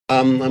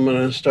I'm going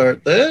to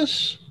start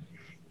this.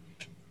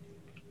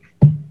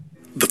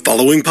 The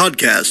following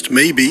podcast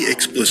may be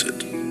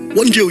explicit.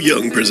 One Joe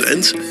Young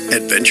presents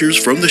Adventures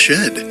from the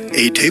Shed,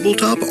 a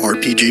tabletop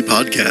RPG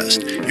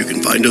podcast. You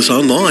can find us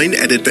online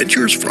at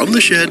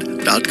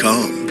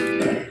adventuresfromtheshed.com.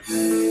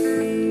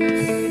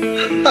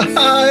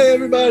 Hi,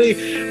 everybody.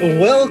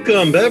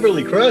 Welcome,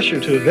 Beverly Crusher,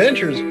 to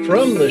Adventures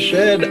from the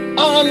Shed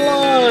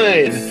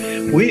Online.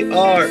 We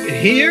are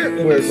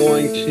here. We're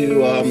going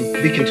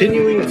to be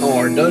continuing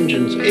our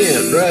Dungeons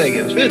and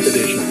Dragons 5th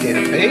edition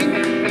campaign.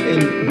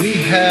 And we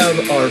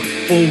have our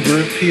full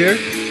group here.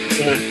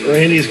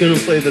 Randy's going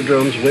to play the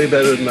drums way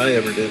better than I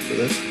ever did for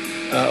this.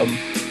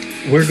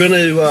 We're going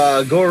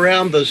to go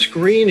around the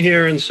screen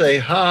here and say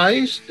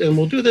hi, and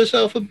we'll do this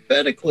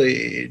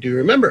alphabetically. Do you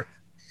remember?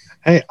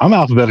 Hey, I'm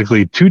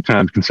alphabetically 2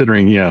 times,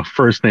 considering,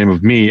 first name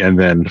of me and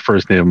then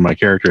first name of my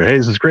character. Hey,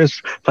 this is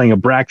Chris, playing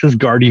Abraxas,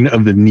 Guardian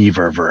of the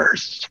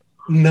Neververse.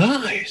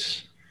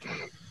 Nice.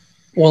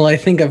 Well, I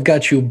think I've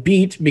got you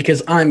beat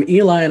because I'm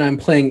Eli and I'm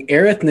playing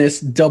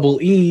Erithnis, double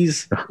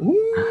E's.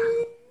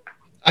 Ooh.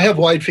 I have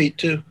wide feet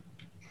too.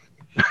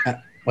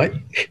 What?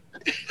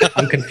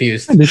 I'm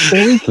confused. Next,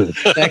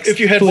 if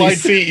you had wide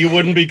feet, you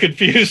wouldn't be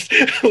confused.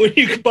 When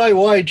you buy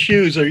wide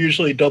shoes, they're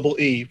usually double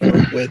E for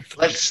width.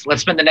 Let's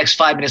spend the next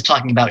 5 minutes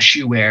talking about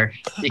shoe wear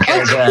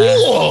because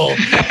cool.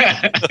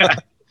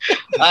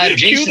 I'm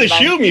Jason. Cue the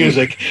shoe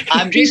music.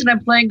 I'm Jason.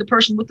 I'm playing the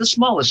person with the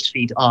smallest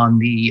feet on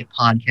the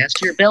podcast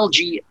here,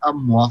 Belgie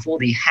Umwaffle,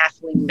 the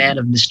halfling man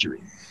of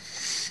mystery.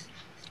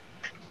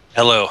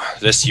 Hello,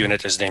 this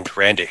unit is named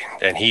Randy,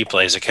 and he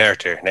plays a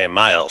character named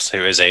Miles,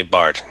 who is a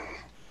bard.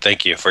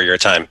 Thank you for your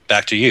time.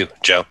 Back to you,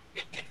 Joe.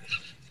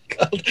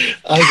 God,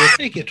 I will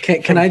take it.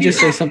 Can I just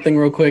say something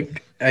real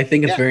quick? I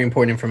think it's very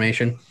important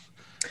information.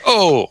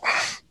 Oh,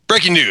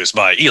 breaking news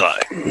by Eli.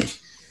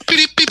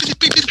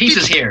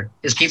 Pizza's here.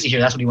 His pizza here.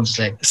 That's what he wants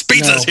to say. His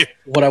pizza's here.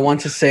 What I want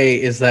to say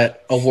is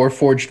that a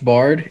Warforged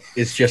bard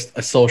is just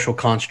a social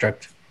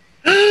construct.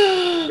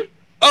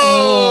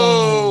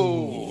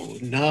 Oh,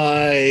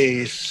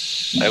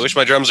 nice. I wish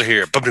my drums are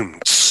here.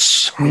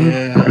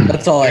 Yeah,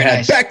 that's all Very I had.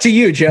 nice. Back to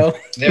you, Joe.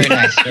 Very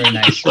nice. Very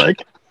nice.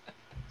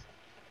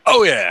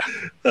 Oh, yeah.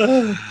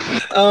 And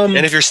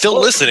if you're still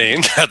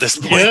listening at this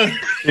point.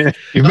 Yeah.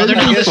 No, they're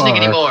not listening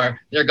anymore.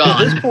 They're At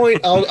gone. this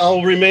point,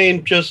 I'll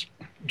remain just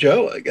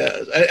Joe, I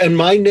guess. And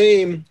my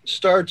name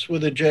starts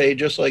with a J,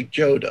 just like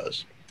Joe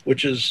does,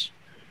 which is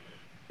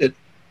it.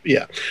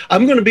 Yeah,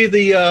 I'm going to be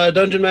the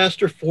dungeon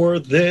master for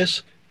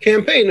this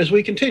campaign as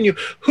we continue.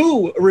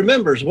 Who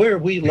remembers where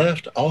we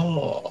left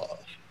off?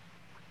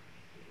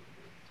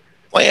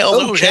 Well,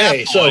 those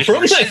Okay, so boys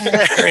from were sitting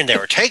there and they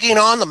were taking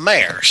on the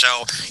mayor.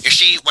 So, you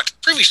see, what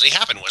previously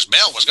happened was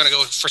Bell was going to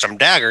go for some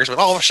daggers, but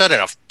all of a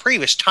sudden a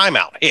previous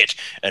timeout hit,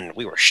 and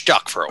we were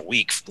stuck for a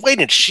week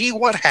waiting to see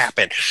what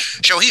happened.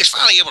 So he was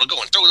finally able to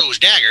go and throw those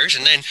daggers,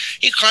 and then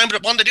he climbed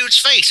up on the dude's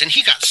face, and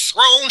he got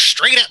thrown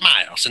straight at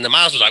Miles. And the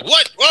Miles was like,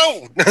 what?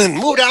 Whoa! And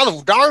moved out of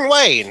the darn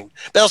way. And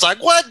Bell's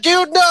like, what,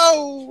 dude?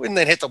 No! And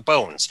then hit the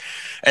bones.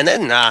 And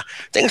then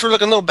things were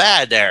looking a little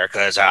bad there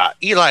because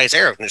Eli's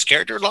Eric's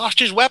character lost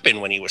his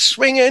weapon when he was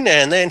swinging,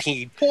 and then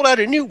he pulled out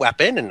a new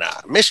weapon and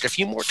missed a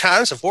few more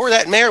times before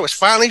that mayor was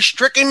finally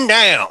stricken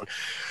down.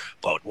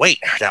 But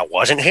wait, that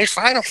wasn't his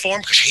final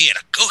form because he had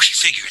a ghost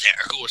figure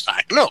there who was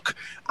like, look,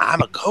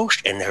 I'm a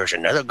ghost, and there's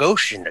another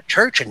ghost in the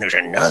church, and there's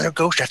another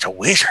ghost that's a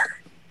wizard.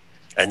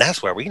 And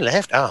that's where we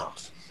left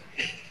off.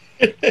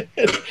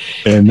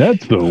 And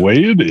that's the way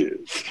it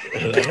is.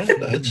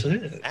 That's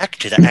it. Back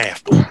to the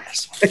half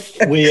boys.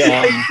 We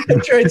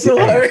Tried so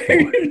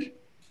hard.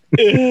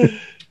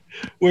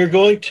 we're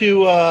going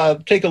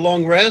to take a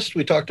long rest.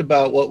 We talked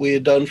about what we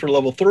had done for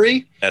level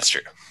 3. That's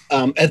true.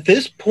 At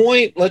this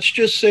point, let's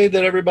just say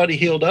that everybody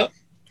healed up.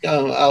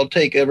 I'll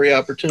take every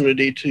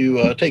opportunity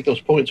to take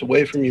those points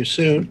away from you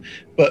soon.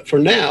 But for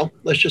now,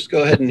 let's just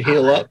go ahead and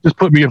heal up. Just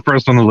put me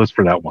first on the list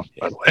for that one,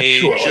 by the way.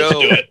 Hey, Sure, let's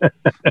Joe, do it.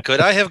 could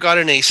I have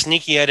gotten a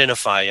sneaky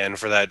identify in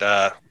for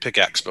that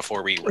pickaxe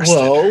before we rested?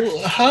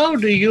 Well, how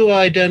do you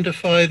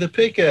identify the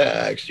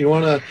pickaxe? Do you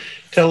want to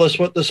tell us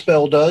what the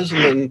spell does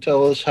and then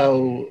tell us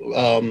how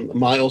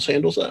Miles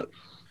handles that?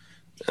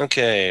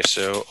 Okay,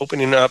 so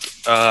opening up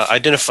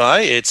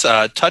Identify, it's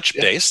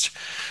touch-based.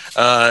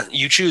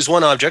 You choose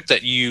one object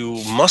that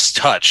you must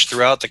touch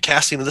throughout the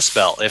casting of the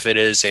spell. If it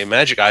is a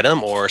magic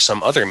item or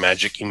some other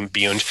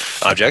magic-imbued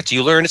object,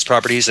 you learn its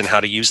properties and how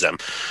to use them,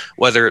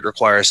 whether it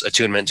requires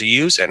attunement to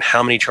use and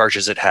how many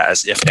charges it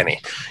has, if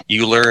any.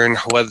 You learn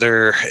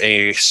whether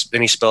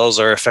any spells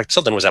are effective.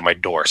 Something was at my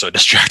door, so it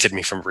distracted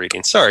me from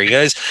reading. Sorry,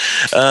 guys.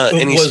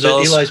 Any Was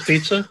spells? it Eli's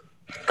Pizza?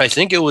 I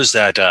think it was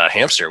that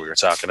hamster we were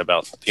talking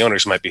about. The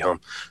owners might be home.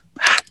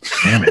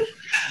 Damn it.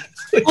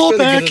 Better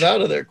get it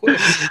out of there quick.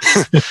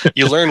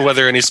 You learn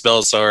whether any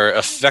spells are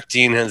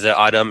affecting the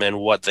item and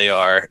what they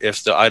are.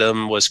 If the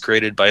item was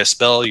created by a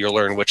spell, you'll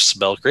learn which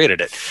spell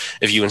created it.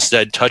 If you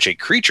instead touch a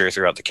creature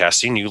throughout the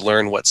casting, you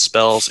learn what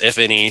spells, if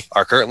any,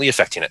 are currently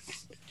affecting it.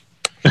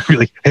 Be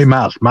like, hey,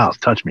 Miles,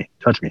 touch me.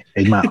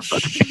 Hey, Miles,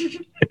 touch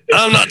me.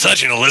 I'm not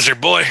touching a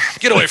lizard, boy.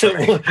 Get away from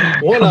me. One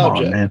Come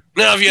object. on, man.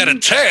 Now, if you had a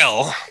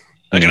tail,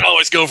 I could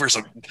always go for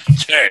some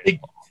tail.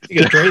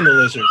 You can drain the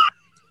lizard.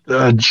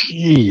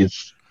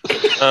 Jeez.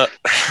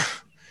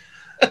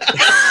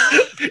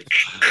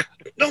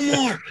 No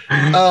more.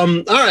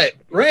 All right,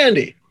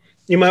 Randy,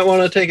 you might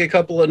want to take a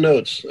couple of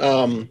notes.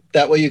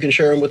 That way you can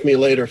share them with me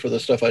later for the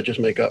stuff I just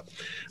make up.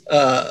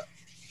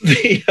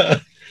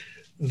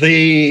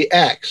 The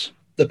axe,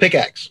 the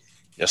pickaxe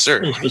Yes,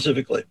 sir.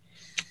 specifically.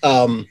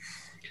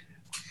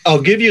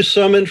 I'll give you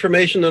some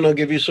information, and I'll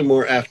give you some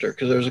more after,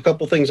 because there's a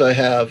couple things I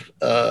have,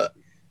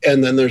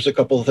 and then there's a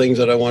couple of things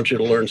that I want you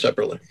to learn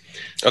separately.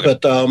 Okay.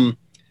 But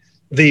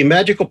the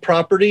magical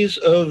properties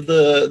of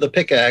the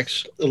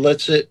pickaxe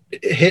lets it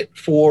hit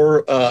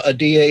for a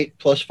D8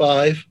 plus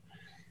 5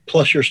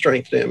 plus your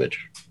strength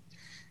damage.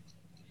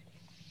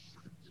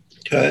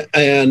 Okay,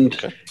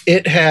 and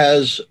it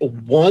has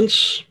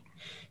once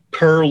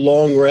per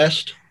long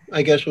rest,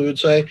 I guess we would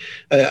say.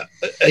 I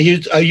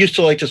used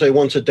to like to say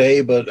once a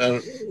day, but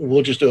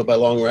we'll just do it by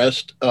long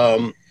rest.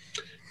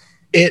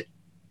 It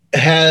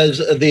has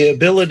the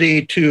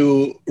ability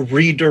to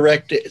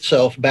redirect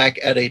itself back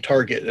at a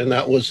target, and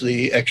that was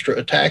the extra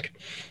attack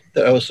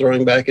that I was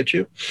throwing back at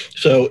you.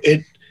 So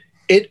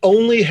it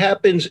only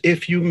happens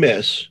if you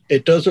miss.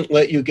 It doesn't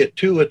let you get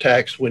 2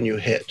 attacks when you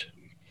hit.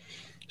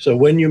 So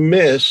when you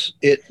miss,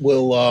 it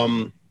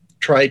will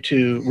try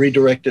to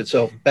redirect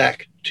itself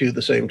back to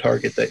the same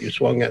target that you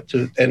swung at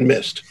and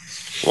missed.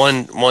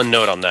 One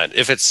note on that.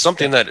 If it's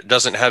something that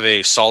doesn't have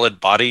a solid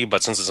body,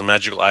 but since it's a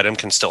magical item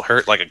can still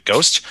hurt, like a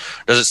ghost,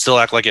 does it still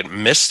act like it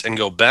missed and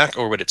go back,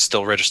 or would it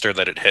still register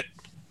that it hit?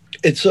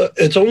 It's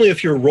only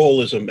if your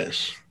roll is a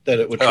miss that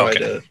it would try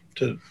to.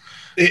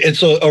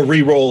 It's a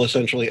re-roll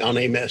essentially on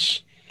a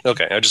miss.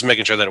 Okay, I'm just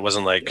making sure that it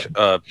wasn't like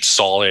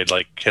solid,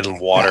 like hitting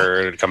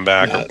water to come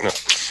back. No.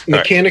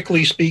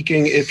 Mechanically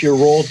speaking, if your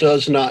roll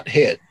does not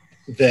hit,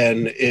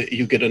 then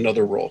you get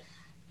another roll.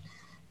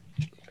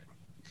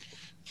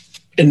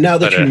 And now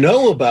that you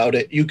know about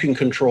it, you can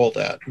control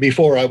that.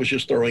 Before, I was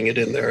just throwing it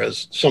in there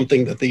as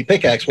something that the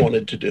pickaxe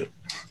wanted to do.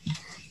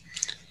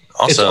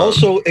 Awesome. It's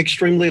also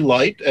extremely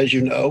light, as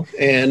you know,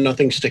 and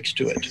nothing sticks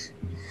to it.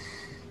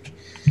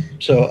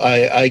 So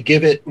I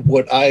give it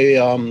what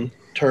I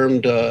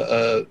termed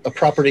a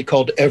property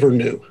called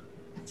Evernew.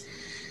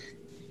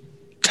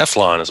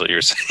 Teflon is what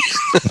you're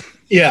saying.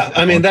 Yeah,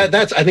 I mean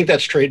that's I think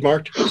that's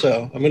trademarked.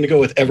 So I'm going to go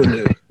with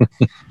Evernew.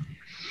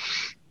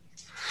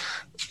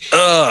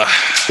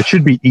 It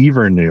should be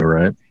Evernew,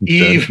 right?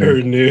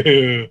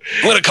 Evernew.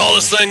 I'm going to call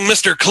this thing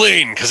Mr.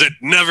 Clean because it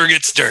never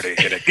gets dirty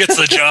and it gets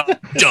the job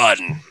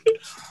done.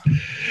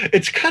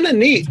 It's kind of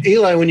neat,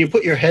 Eli, when you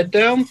put your head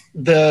down,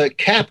 the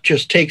cap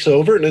just takes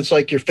over and it's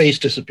like your face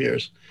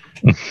disappears.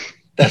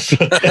 That's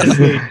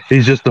neat.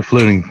 He's just a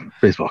floating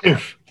baseball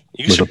cap.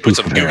 You should put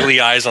some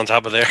googly eyes on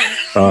top of there.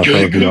 Oh,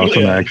 that would be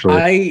awesome, actually.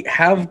 I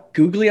have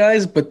googly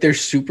eyes, but they're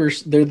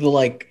the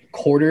like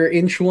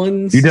 1/4-inch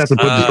ones. You'd have to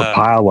put just a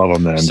pile of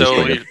them then.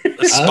 So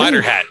a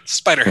spider hat.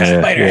 Spider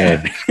hat.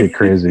 Yeah, get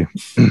crazy.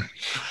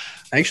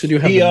 I actually do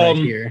have them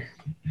right here.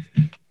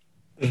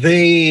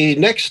 The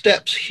next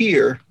steps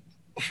here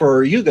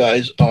for you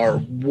guys are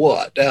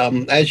what?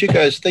 As you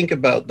guys think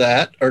about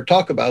that or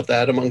talk about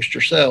that amongst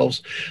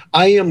yourselves,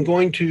 I am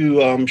going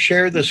to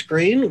share the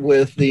screen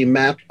with the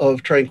map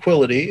of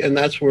Tranquility, and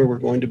that's where we're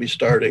going to be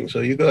starting.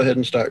 So you go ahead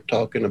and start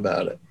talking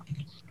about it.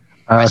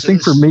 I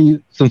think for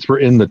me, since we're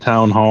in the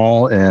town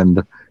hall and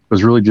it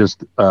was really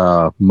just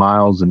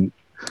Miles and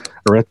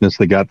Arithnis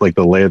that got like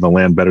the lay of the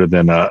land better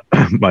than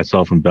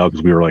myself and Belle,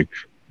 because we were like,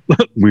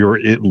 we were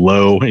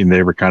low and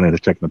they were kind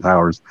of checking the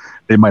towers.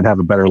 They might have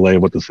a better lay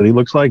of what the city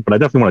looks like, but I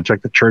definitely want to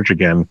check the church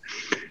again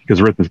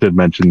because Arithnis did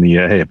mention the,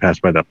 hey, it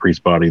passed by that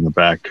priest body in the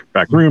back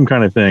room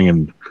kind of thing.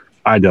 And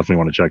I definitely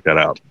want to check that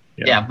out.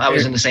 Yeah, I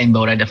was in the same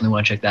boat. I definitely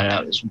want to check that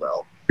out as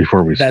well.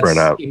 Before we spread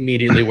out.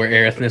 Immediately where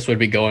Arithnis would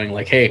be going,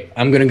 like, hey,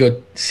 I'm going to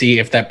go see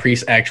if that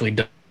priest actually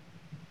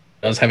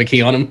does have a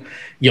key on him.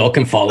 Y'all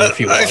can follow if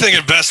you want. I think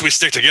it's best we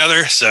stick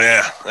together. So,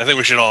 yeah, I think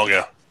we should all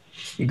go.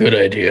 Good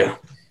idea.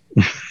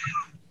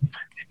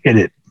 Hit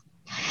it.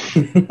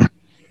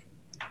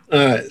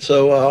 All right,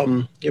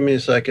 so give me a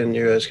second.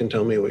 You guys can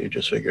tell me what you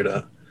just figured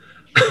out.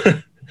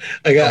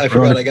 I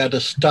forgot I got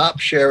to stop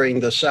sharing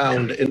the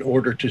sound in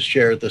order to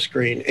share the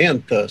screen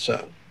and the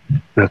sound.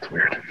 That's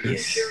weird.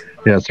 Yes.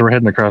 Yeah, so we're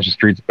heading across the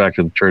streets back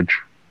to the church.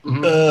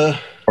 Mm-hmm.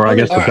 Or I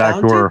guess the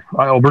back door.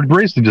 We're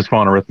basically just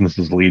following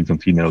Arithnis' lead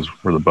since he knows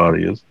where the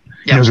body is.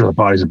 He knows where the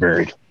bodies are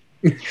buried.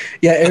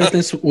 Yeah,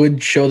 Arithnis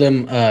would show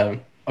them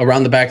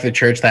around the back of the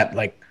church that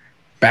like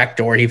back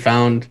door he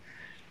found.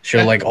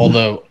 Show like all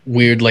the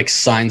weird like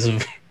signs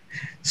of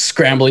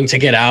scrambling to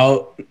get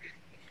out.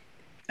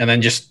 And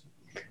then just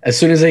as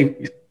soon as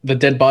the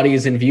dead body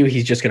is in view,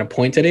 he's just going to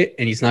point at it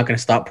and he's not going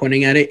to stop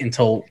pointing at it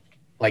until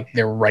like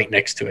they're right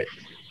next to it.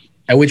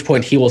 At which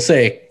point he will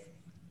say,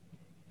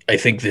 I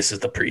think this is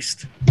the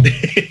priest.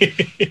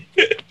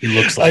 He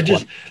looks like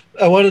one.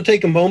 I want to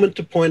take a moment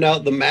to point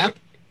out the map.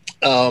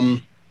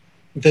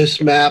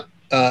 this map,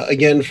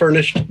 again,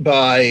 furnished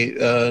by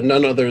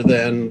none other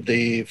than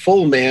the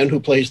full man who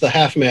plays the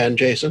half man,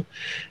 Jason.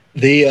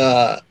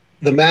 The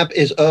map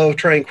is of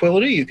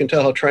Tranquility. You can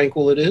tell how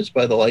tranquil it is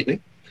by the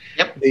lightning.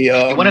 Yep. You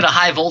wanted a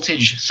high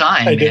voltage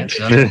sign, I man. did.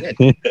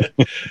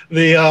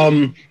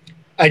 So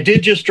I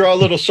did just draw a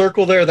little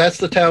circle there. That's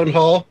the town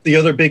hall. The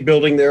other big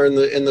building there in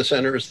the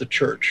center is the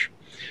church.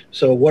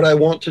 So what I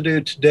want to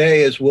do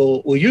today is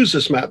we'll use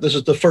this map. This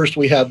is the first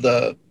we have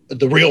the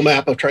real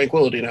map of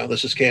Tranquility now.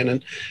 This is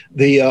canon.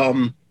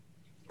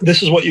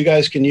 This is what you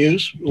guys can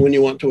use when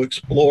you want to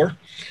explore,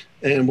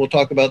 and we'll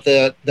talk about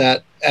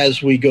that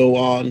as we go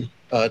on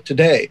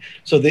today.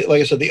 So like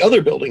I said, the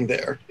other building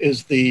there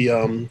is the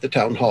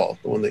town hall,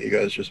 the one that you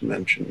guys just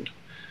mentioned.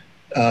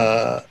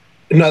 The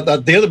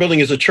other building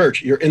is a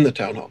church. You're in the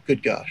town hall.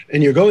 Good gosh.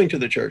 And you're going to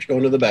the church,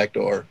 going to the back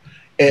door,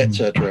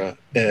 etc.,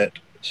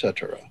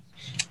 etc.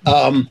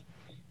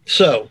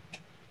 So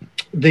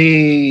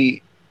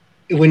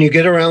when you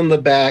get around the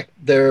back,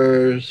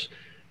 there's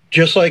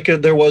just like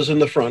there was in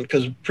the front,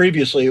 because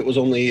previously it was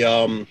only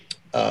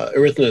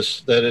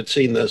Erythnus that had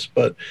seen this,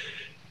 but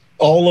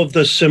all of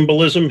the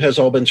symbolism has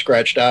all been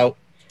scratched out.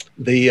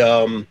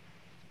 You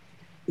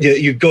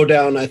go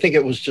down, I think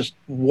it was just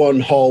one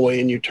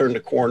hallway, and you turn the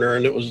corner,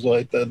 and it was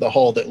like the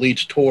hall that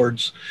leads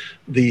towards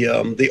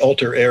the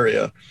altar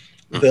area.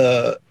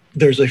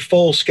 There's a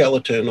full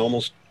skeleton,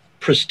 almost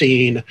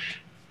pristine,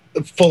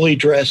 fully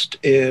dressed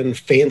in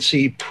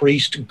fancy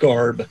priest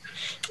garb,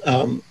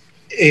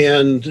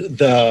 and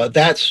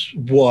that's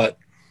what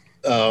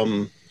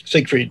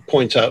Siegfried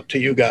points out to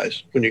you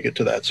guys when you get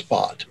to that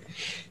spot.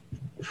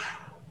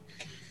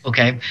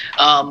 Okay.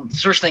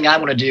 First thing I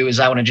want to do is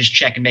I want to just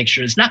check and make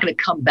sure it's not going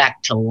to come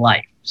back to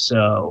life.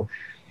 So,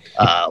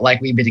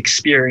 like we've been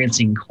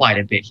experiencing quite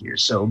a bit here.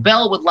 So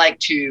Bell would like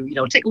to,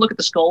 take a look at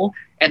the skull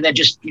and then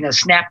just,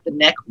 snap the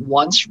neck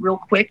once real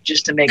quick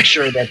just to make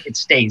sure that it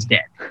stays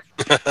dead.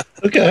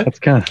 Okay. That's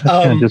kind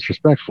of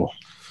disrespectful.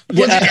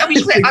 Yeah, I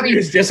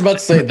was just about to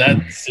say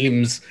that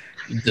seems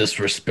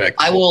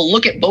disrespectful. I will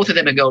look at both of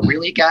them and go,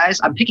 really, guys?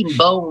 I'm picking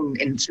bone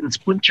and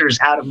splinters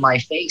out of my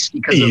face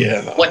because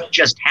of what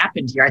just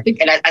happened here. I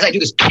think, and as I do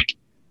this,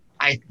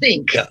 I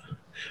think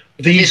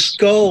the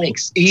skull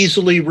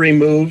easily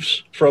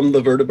removes from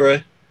the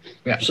vertebrae.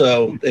 Yeah.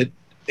 So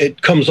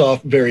it comes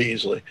off very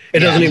easily. It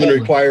doesn't even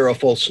require a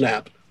full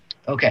snap.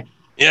 Okay.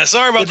 Yeah,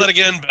 sorry about that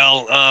again,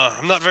 Bell.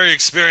 I'm not very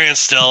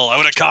experienced still. I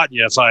would have caught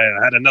you if I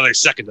had another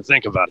second to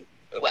think about it.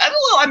 I don't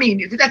know. I mean,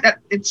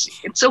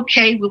 it's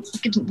okay. We'll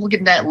get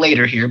into that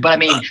later here. But I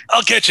mean,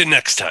 I'll catch you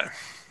next time.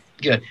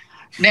 Good.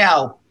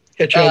 Now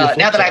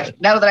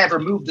that I've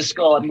removed the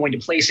skull, I'm going to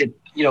place it,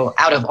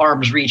 out of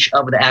arm's reach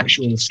of the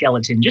actual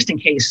skeleton, just in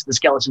case the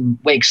skeleton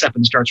wakes up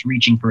and starts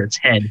reaching for its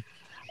head.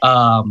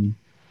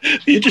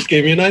 You just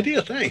gave me an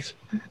idea. Thanks.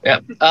 Yeah.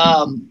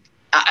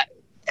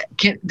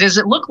 Does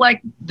it look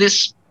like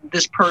this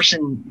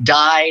person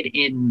died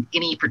in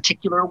any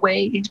particular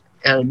way?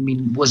 I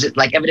mean, was it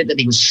like evident that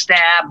he was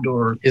stabbed,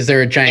 or is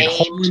there a giant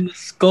hole in the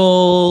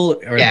skull,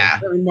 or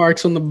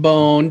marks on the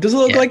bone? Does it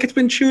look like it's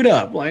been chewed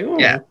up? Like,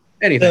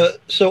 anything.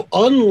 So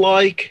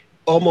unlike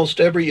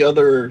almost every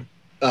other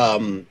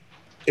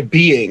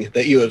being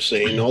that you have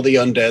seen, all the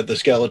undead, the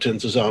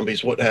skeletons, the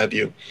zombies, what have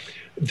you,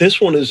 this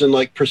one is in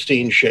like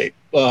pristine shape.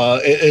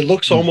 It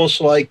looks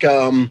almost like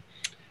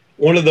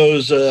one of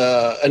those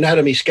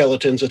anatomy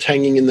skeletons that's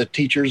hanging in the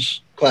teacher's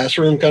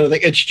classroom kind of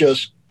thing. It's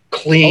just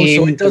clean.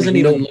 So it doesn't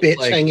There's even no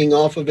bits hanging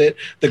off of it.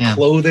 The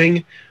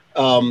clothing,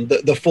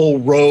 the full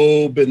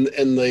robe, and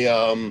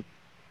the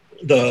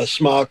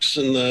smocks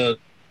and the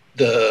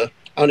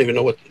I don't even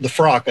know what the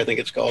frock, I think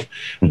it's called.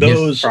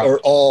 Those are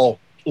all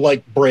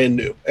like brand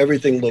new.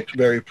 Everything looks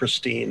very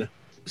pristine.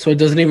 So it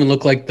doesn't even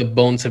look like the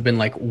bones have been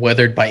like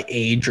weathered by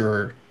age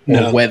or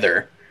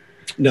weather.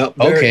 No.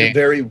 Very,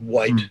 very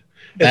white.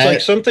 It's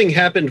like something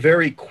happened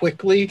very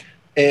quickly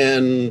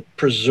and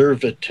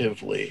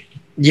preservatively.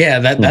 Yeah,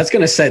 that's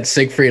going to set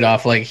Siegfried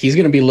off. Like, he's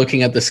going to be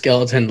looking at the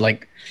skeleton,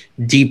 like,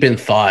 deep in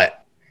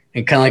thought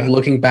and kind of like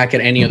looking back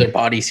at any other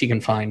bodies he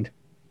can find.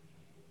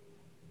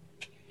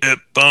 Hip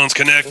bone's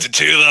connected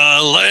to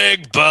the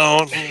leg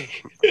bone.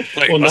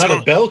 Wait, well, not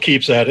if Bell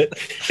keeps at it.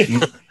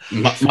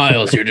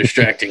 Miles, you're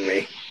distracting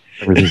me.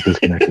 Everything's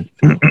disconnected.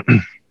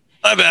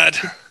 My bad.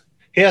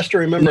 He has to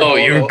remember. No,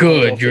 you're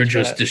good. You're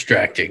just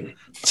distracting.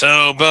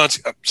 So, Bones,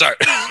 sorry.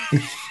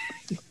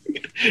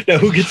 Now,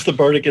 who gets the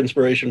bardic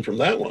inspiration from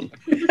that one?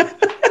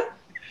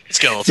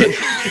 Skeleton.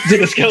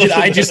 Did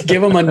I just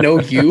give him a no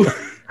you?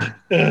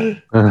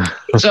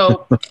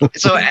 So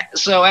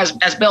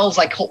as Bell's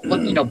like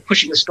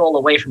pushing the skull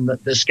away from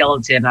the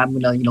skeleton, I'm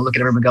gonna look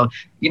at him and go,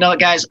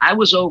 guys, I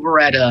was over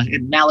at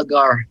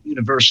Malagar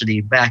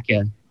University back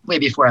way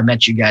before I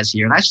met you guys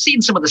here, and I've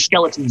seen some of the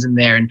skeletons in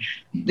there, and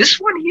this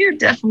one here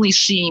definitely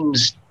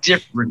seems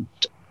different.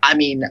 I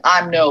mean,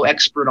 I'm no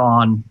expert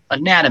on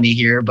anatomy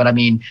here, but I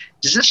mean,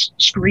 does this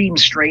scream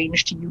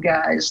strange to you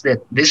guys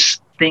that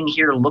this thing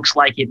here looks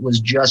like it was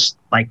just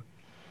like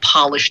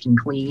polished and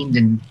cleaned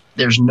and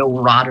there's no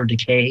rot or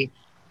decay?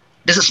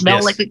 Does it smell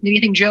Yes. like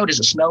anything, Joe? Does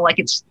it smell like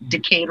it's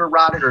decayed or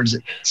rotted, or does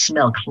it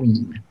smell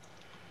clean?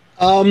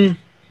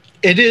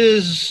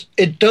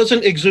 It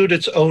doesn't exude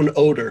its own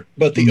odor,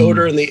 but the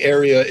odor in the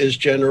area is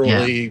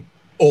generally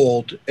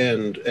old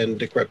and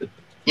decrepit.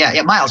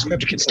 Yeah, Miles,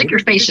 stick your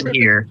face in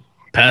here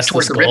Past the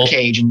towards the skull. rib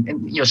cage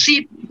and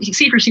see if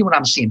you're seeing what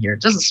I'm seeing here.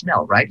 It doesn't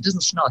smell right. It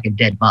doesn't smell like a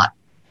dead bot.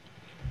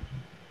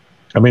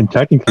 I mean,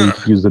 technically, you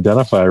could use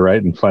Identify,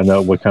 right, and find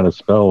out what kind of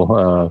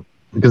spell.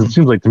 Because it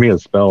seems like to me a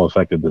spell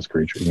affected this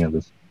creature,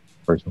 this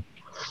person.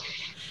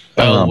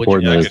 I don't know how Would you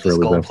important that pass is the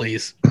really, skull, though.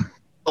 please?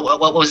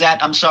 What was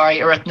that? I'm sorry,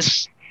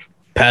 Erethness.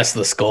 Pass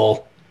the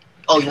skull.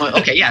 Oh, you want?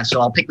 Okay, yeah. So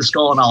I'll pick the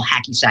skull and I'll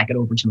hacky sack it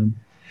over to him.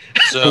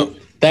 So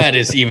That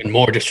is even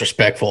more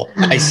disrespectful.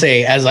 I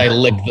say as I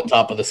lick the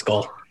top of the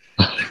skull.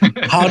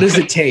 How does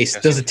it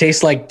taste? Does it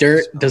taste like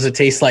dirt? Does it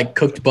taste like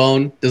cooked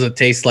bone? Does it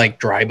taste like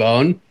dry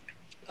bone?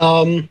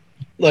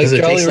 Like Does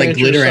it Jolly taste like Rancher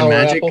glitter and sour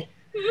magic? apple?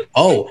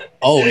 Oh,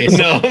 it's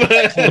No.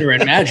 glitter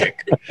and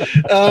magic.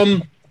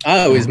 um,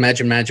 I always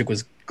imagine magic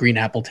was green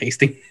apple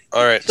tasting.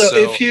 all right. so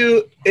if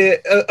you,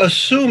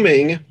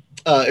 assuming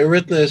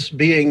Erythnus,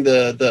 being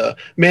the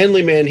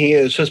manly man he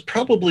is, has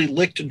probably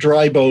licked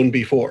dry bone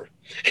before,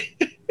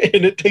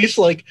 and it tastes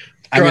like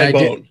dry I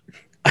bone.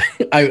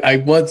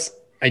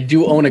 I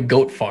do own a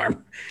goat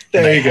farm.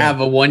 There and you I go.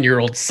 have a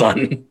 1-year-old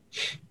son.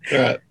 All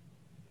right.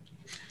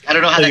 I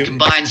don't know how So that you-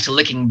 combines to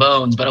licking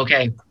bones, but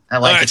okay. I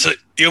all like right. it. So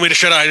you want me to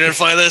try to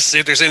identify this? See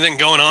if there's anything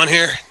going on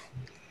here?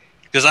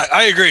 Because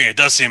I agree, it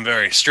does seem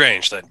very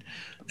strange that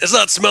it's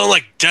not smelling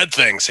like dead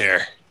things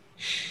here.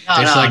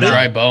 Tastes like no.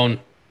 dry bone.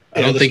 I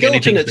Yeah, don't the think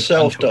skeleton anything's been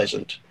itself done to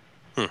it.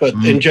 doesn't, but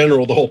in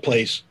general, the whole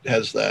place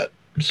has that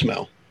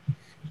smell.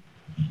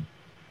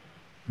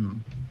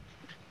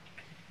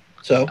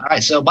 So, All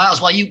right, so Miles,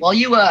 while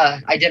you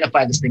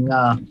identify this thing,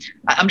 I'm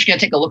just gonna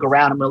take a look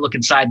around. I'm gonna look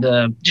inside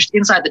the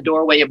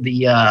doorway of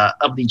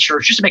the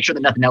church, just to make sure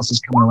that nothing else is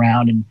coming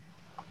around and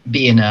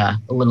being a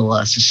little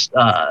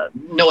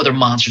no other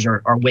monsters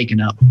are waking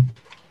up.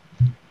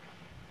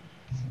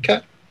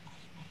 okay.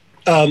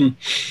 So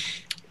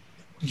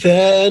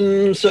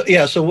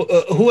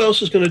who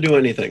else is going to do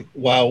anything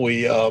while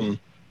we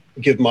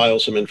give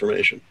Miles some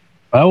information?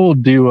 I will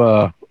do.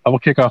 I will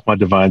kick off my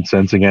divine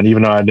sense again,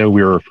 even though I know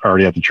we were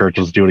already at the church.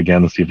 Let's do it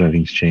again to see if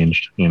anything's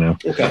changed.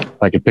 Okay.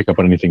 If I could pick up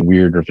on anything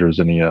weird, or if there's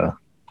any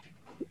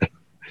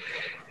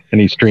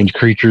any strange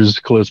creatures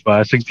close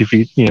by, 60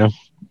 feet.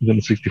 Within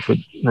a 60-foot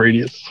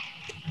radius.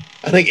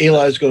 I think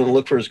Eli's going to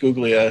look for his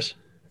googly eyes.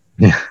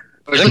 Or Did he's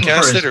that looking for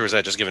cast his- it, or was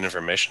that just giving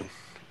information?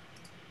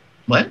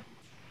 what?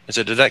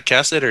 Did that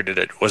cast it, or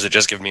was it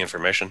just giving me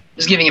information?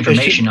 Just giving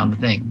information on the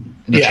thing.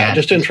 In the Yeah, chat.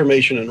 just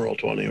information in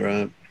Roll20,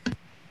 right?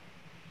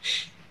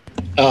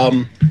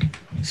 I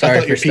Sorry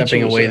thought for your pizza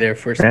stepping was away there. there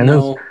first. Man,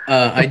 No,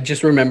 I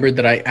just remembered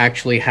that I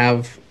actually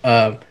have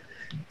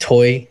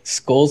toy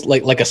skulls,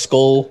 like a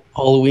skull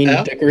Halloween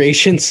Yeah?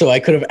 decoration. So I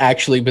could have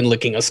actually been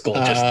licking a skull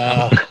just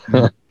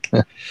now.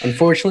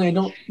 Unfortunately, I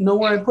don't know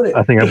where I put it.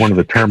 I think I have one of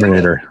the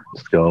Terminator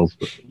skulls.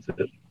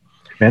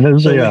 Man,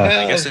 there's So we a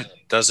I guess it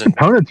doesn't.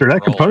 components. That roll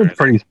component's or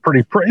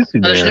pretty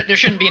pricey No, there. there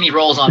shouldn't be any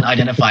rolls on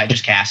identify. It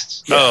just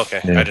casts. Oh,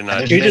 okay. Yeah. I did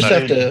not. You just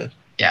Not have to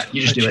Yeah,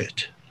 you just do touch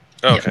it.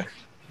 Oh, okay.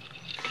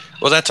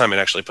 Well, that time it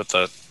actually put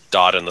the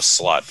dot in the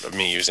slot of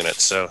me using it,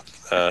 so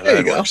There that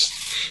you go.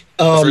 works.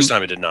 The first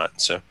time it did not.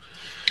 So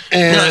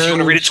And no, if you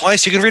want to read it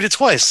twice, you can read it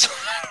twice.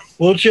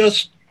 we'll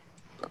just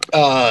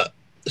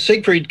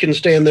Siegfried can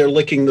stand there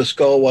licking the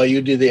skull while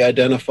you do the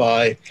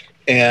identify,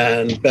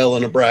 and Bell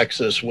and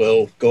Abraxas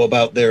will go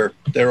about their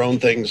own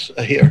things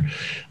here.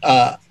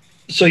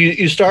 So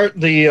you start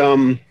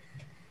the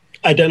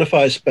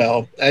identify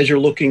spell as you're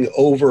looking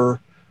over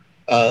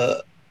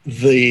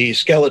the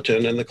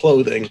skeleton and the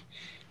clothing.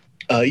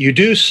 You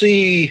do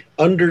see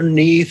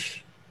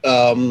underneath,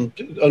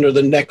 under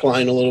the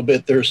neckline a little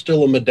bit, there's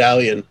still a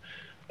medallion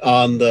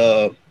on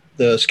the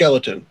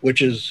skeleton,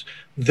 which is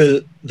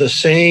the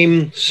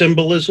same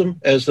symbolism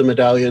as the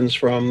medallions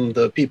from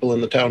the people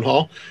in the town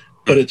hall,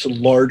 but it's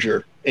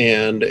larger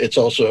and it's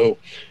also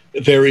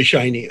very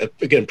shiny.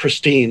 Again,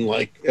 pristine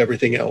like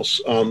everything else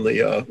on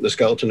the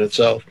skeleton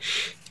itself.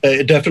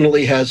 It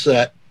definitely has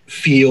that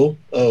feel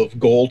of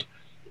gold,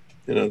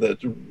 that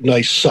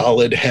nice,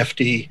 solid,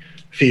 hefty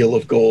feel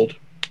of gold,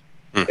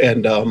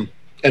 and all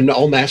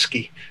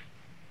masky.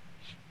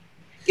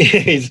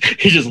 he's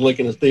just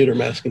licking his theater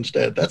mask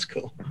instead. That's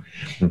cool.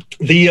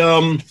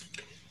 The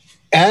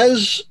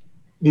as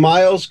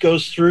Miles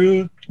goes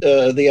through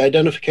the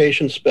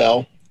identification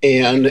spell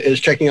and is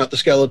checking out the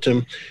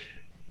skeleton,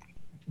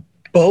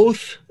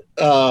 both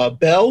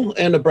Bell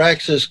and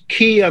Abraxas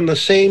key on the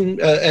same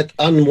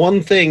on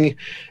one thing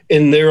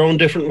in their own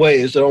different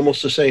ways at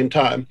almost the same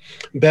time.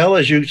 Bell,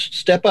 as you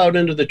step out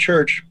into the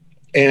church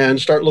and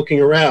start looking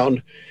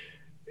around,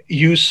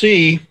 you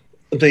see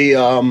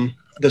the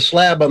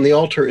slab on the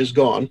altar is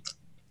gone,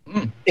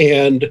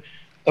 and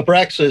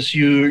Abraxas,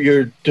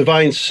 your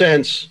divine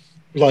sense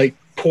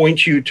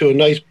points you to a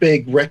nice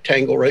big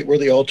rectangle right where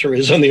the altar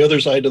is on the other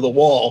side of the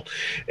wall,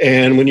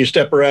 and when you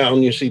step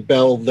around, you see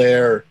Bell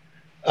there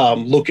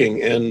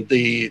looking, and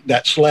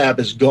that slab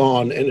is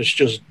gone, and it's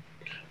just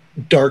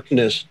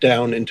darkness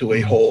down into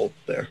a hole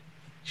there.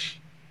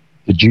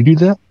 Did you do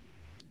that?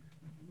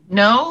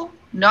 No,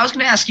 I was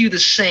going to ask you the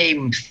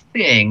same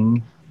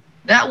thing.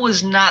 That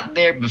was not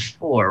there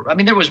before. I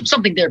mean, there was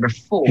something there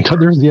before.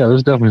 There's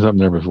definitely something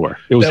there before.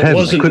 It was That heavy.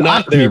 wasn't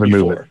I couldn't even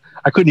move it.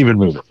 I couldn't even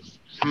move it.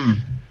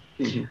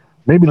 Mm-hmm.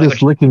 Maybe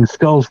this licking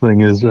skulls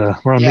thing is where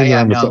I'm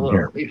onto something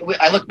here.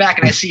 I look back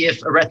and I see if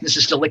Arethnes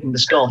is still licking the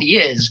skull. He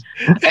is,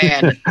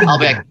 and I'll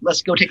be like,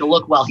 let's go take a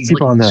look while he's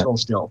licking the skull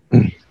still.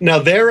 Now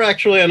they're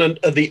actually on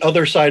the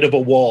other side of a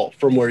wall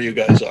from where you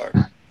guys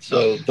are.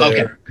 So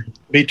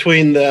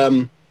between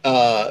them,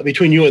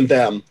 between you and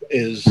them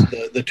is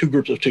the two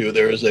groups of two.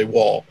 There is a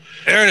wall.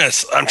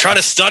 Ernest, I'm trying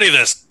to study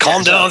this.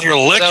 Calm down with your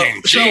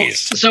licking.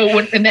 Jeez. So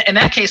in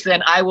that case,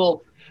 then I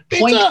will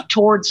point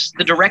towards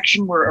the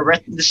direction where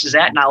Arethnes is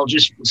at, and I'll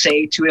just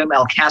say to him,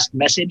 I'll cast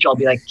message. I'll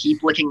be like,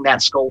 keep licking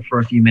that skull for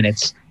a few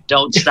minutes.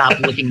 Don't stop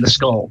licking the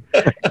skull.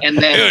 And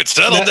then dude,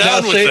 settle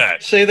down with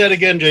that. Say that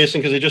again, Jason,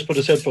 because he just put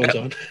his headphones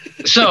on.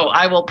 So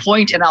I will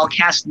point and I'll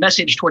cast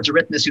message towards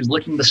Arethnes, who's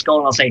licking the skull,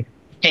 and I'll say,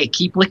 hey,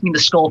 keep licking the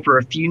skull for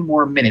a few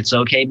more minutes,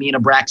 okay? Me and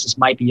Abraxas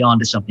might be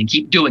onto something.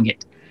 Keep doing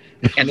it.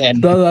 And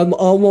then I'm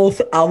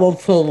almost out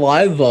of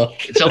saliva.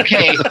 It's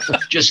okay.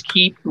 Just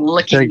keep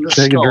licking the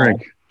skull. Take a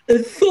drink.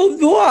 It's so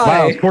dry.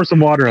 Miles, pour some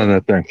water on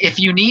that thing. If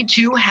you need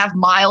to, have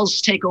Miles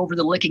take over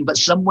the licking, but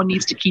someone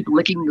needs to keep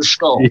licking the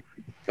skull.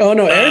 Oh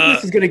no,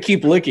 Eric is going to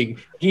keep licking.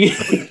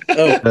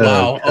 Oh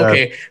wow.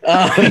 Okay.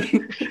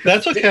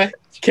 That's okay.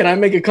 Can I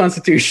make a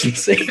Constitution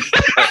save?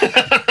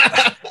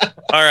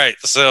 All right,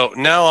 so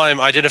now I'm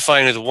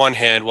identifying with one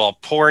hand while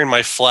pouring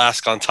my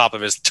flask on top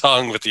of his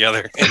tongue with the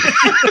other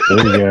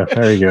hand.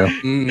 There you go.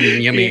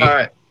 Yummy. All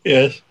right.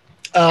 Yes.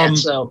 And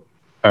so,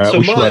 All right, So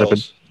we should light up a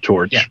Miles.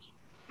 torch. Yeah.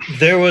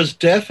 There was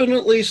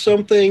definitely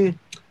something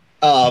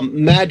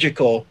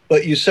magical,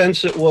 but you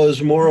sense it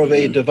was more of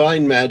a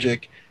divine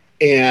magic.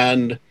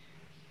 And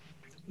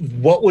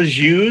what was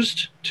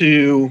used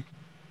to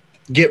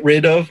get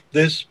rid of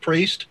this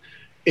priest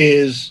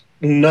is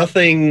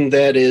nothing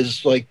that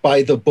is like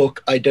by the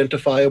book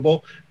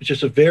identifiable. It's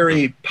just a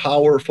very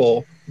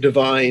powerful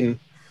divine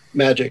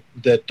magic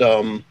that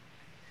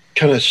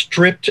kind of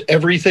stripped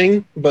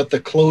everything but the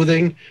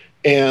clothing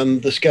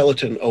and the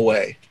skeleton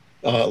away,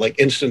 like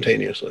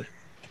instantaneously.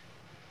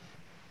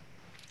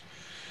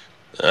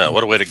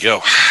 What a way to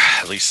go,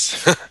 at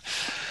least.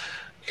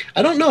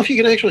 I don't know if you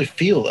can actually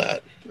feel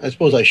that. I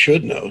suppose I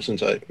should know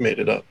since I made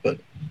it up, but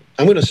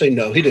I'm going to say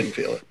no, he didn't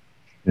feel it.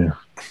 Yeah.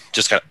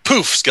 Just kind of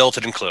poof,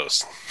 skeleton and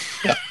clothes.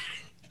 Yeah.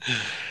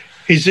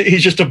 He's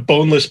just a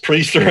boneless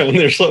priest around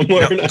there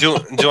somewhere. Now,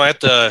 do I have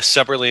to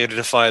separately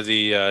identify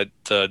the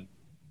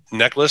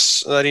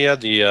necklace that he had?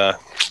 The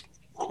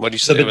what do you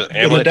say?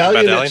 The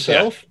medallion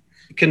itself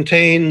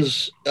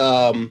contains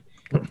a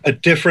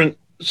different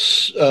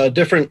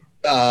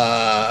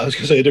I was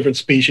going to say a different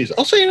species.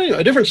 I'll say it anyway,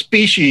 a different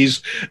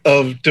species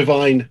of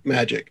divine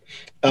magic.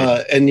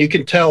 And you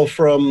can tell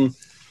from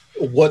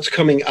what's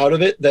coming out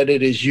of it that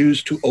it is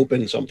used to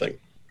open something.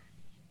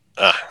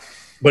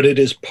 But it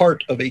is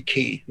part of a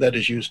key that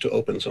is used to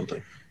open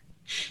something.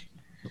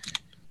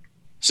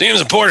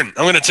 Seems important.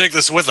 I'm going to take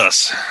this with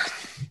us.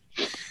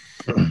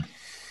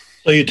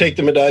 So you take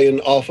the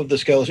medallion off of the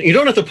skeleton. You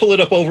don't have to pull it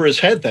up over his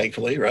head,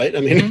 thankfully, right? I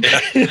mean,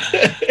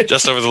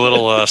 just over the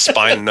little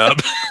spine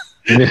nub.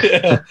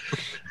 Yeah.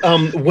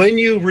 When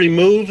you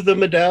remove the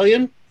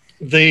medallion,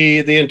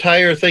 the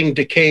entire thing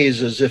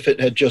decays as if it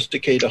had just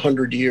decayed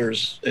 100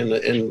 years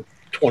in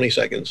 20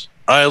 seconds.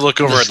 I look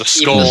over at the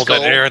skull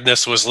that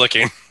Arethnes was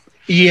licking.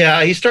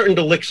 Yeah, he's starting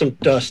to lick some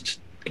dust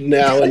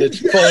now, and it's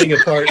falling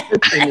apart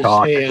in his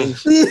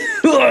hands.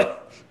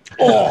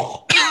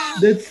 Oh,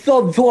 that's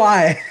so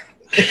dry.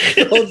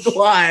 So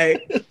dry.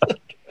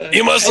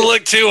 You must have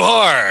licked too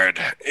hard.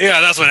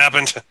 Yeah, that's what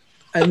happened.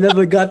 I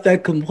never got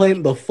that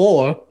complaint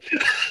before.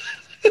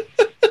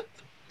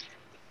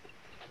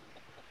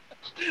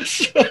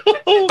 Sorry,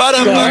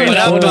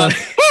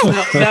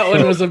 that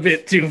one was a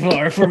bit too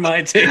far for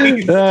my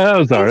taste. That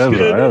was all right.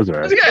 It's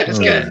good. It's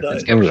good.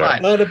 It's good.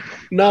 Fine.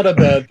 Not a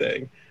bad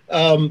thing.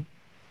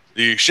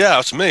 The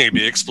shafts may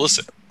be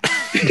explicit.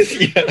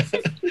 Yeah.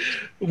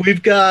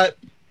 We've got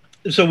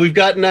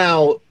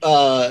now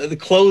the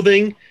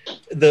clothing,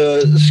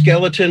 the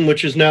skeleton,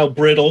 which is now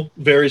brittle,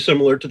 very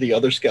similar to the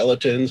other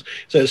skeletons.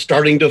 So it's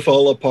starting to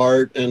fall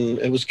apart, and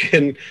it was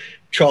getting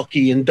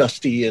chalky and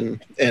dusty, and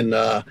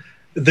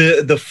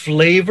the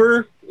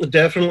flavor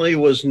definitely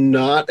was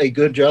not a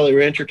good Jolly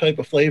Rancher type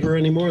of flavor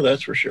anymore.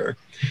 That's for sure.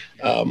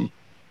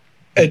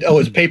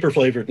 It's paper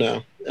flavored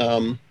now.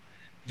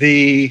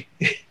 The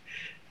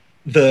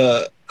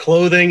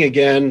clothing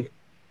again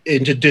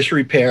into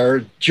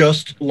disrepair,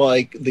 just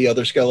like the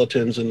other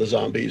skeletons and the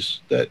zombies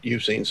that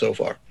you've seen so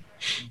far.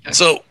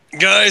 So,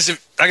 guys,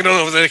 I don't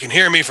know if they can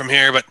hear me from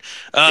here, but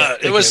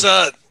it was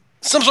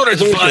some sort of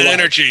divine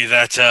energy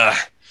that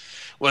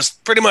was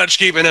pretty much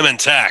keeping him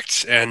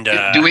intact. And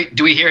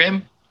do we hear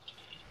him?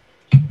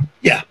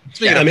 Yeah,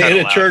 Speaking I of mean, kinda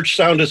in a loud. church,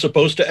 sound is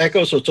supposed to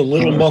echo, so it's a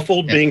little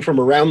muffled Yeah. being from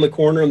around the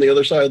corner on the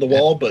other side of the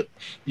wall, but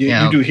you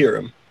do hear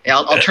him. Yeah,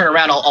 I'll turn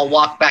around. I'll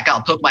walk back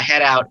out, poke my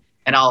head out,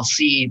 and I'll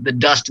see the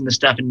dust and the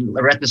stuff. And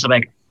Arethnis will be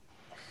like,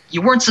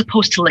 "You weren't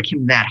supposed to lick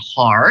him that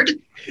hard."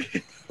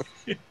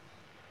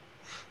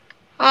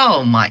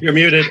 Oh my! You're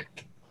muted.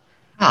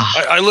 Oh,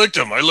 I licked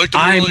him. I licked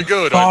him I'm really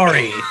good.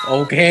 sorry.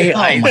 Okay, Oh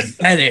I my-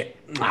 said it.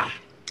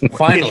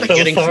 Finally, So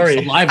getting sorry.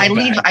 some saliva I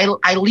leave. back.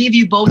 I leave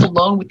you both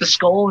alone with the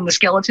skull and the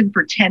skeleton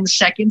for 10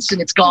 seconds,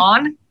 and it's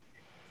gone.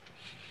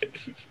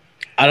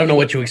 I don't know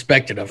what you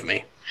expected of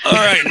me. All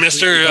right,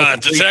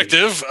 Mr.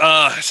 Detective,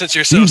 since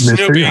you're so He's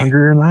mystery snoopy,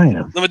 hungrier than I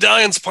am. the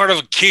medallion's part of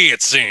a key,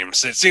 it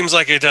seems. It seems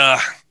like it, Well,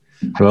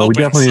 we Open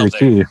definitely need a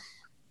something.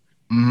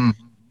 key.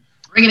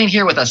 Bring it in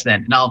here with us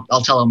then, and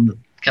I'll tell him to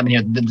come in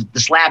here. The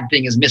slab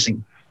thing is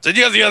missing. did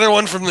you have the other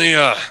one from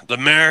the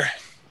mayor?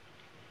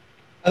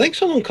 I think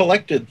someone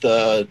collected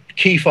the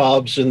key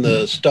fobs and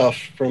the stuff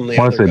from the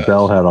I want other to say guys.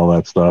 Bell had all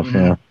that stuff. Mhm.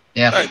 Yeah.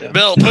 Yeah. All right,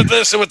 Bill, put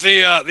this in with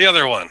the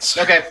other ones.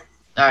 Okay.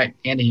 All right.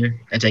 Hand it here.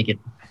 I take it.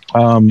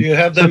 Do you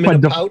have them Since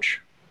in my a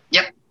pouch?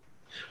 Yep.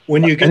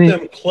 When you get Any-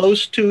 them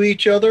close to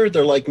each other,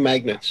 they're like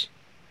magnets.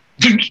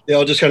 They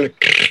all just kind of.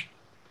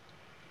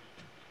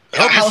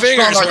 I hope your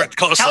fingers weren't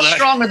close how to that.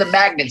 strong are the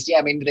magnets? Yeah,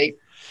 I mean, they.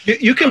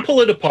 You can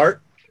pull it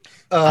apart.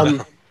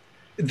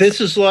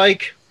 This is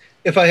like,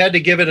 if I had to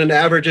give it an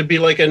average, it'd be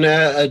like a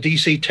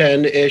DC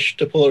 10-ish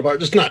to pull it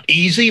apart. It's not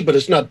easy, but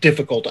it's not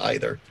difficult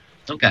either.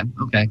 Okay.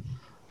 Okay.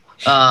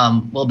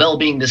 Well, Bell,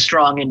 being the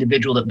strong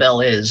individual that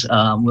Bell is,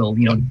 will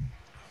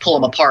pull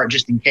them apart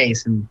just in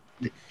case and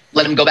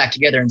let them go back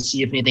together and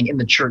see if anything in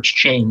the church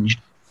changed.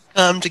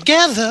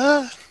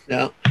 Together.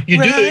 Now,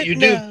 Right you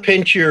now. do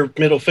pinch your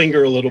middle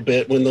finger a little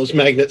bit when those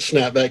magnets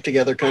snap back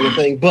together, kind of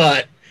thing.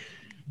 But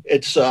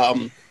it's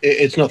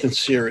nothing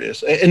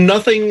serious and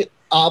nothing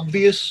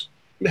obvious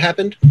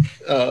happened.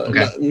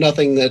 Okay.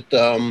 Nothing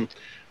that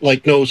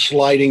like no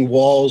sliding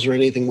walls or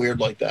anything weird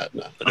like that.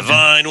 No. The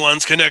divine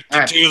one's connected All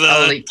right, to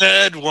I'll the leave.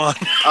 dead one.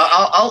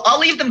 I'll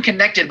leave them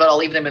connected, but I'll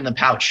leave them in the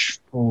pouch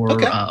for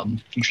Okay.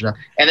 future stuff.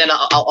 And then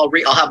I'll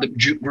have the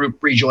group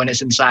rejoin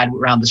us inside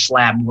around the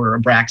slab where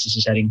Abraxas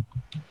is heading.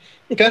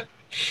 Okay.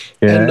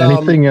 Yeah. And,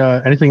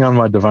 anything on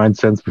my divine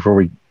sense before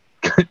we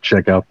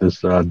check out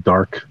this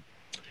dark?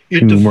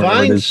 Your tomb, wherever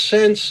it divine is.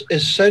 sense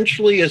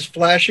essentially is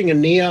flashing a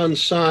neon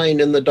sign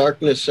in the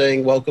darkness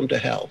saying, "Welcome to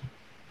hell."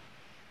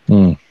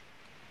 Hmm.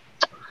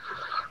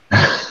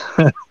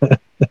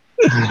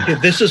 Yeah,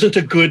 this isn't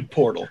a good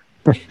portal.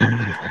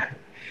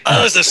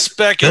 I was to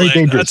speculate.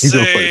 Very I'd dangerous. You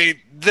go say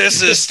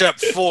this is step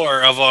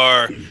 4 of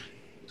our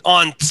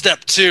on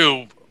step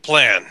 2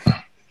 plan.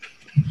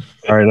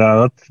 All right,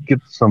 let's get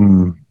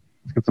some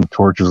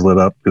torches lit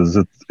up because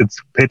it's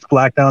pitch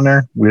black down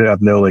there. We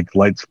have no like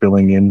light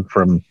spilling in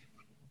from.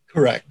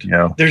 Correct.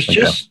 Okay. There's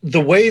just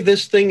the way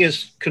this thing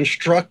is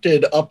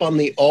constructed up on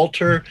the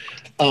altar.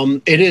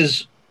 It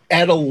is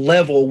at a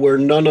level where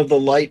none of the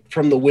light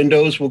from the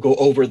windows will go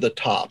over the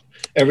top.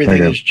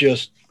 Everything Okay. is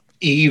just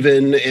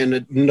even,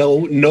 and no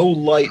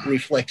light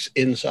reflects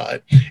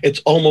inside. It's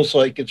almost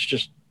like it's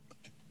just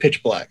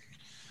pitch black.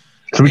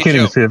 So we Hey, can't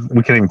even Joe. see.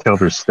 We can't even tell if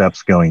there's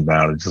steps going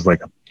down. It's just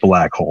like a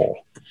black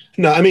hole.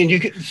 No, I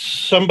mean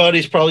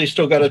somebody's probably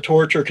still got a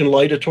torch or can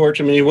light a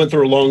torch. I mean, you went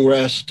through a long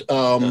rest. Yeah,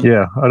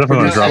 I definitely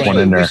want to drop one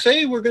in We there.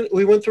 say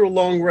we went through a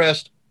long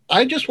rest.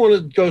 I just want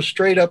to go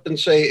straight up and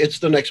say it's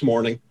the next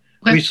morning.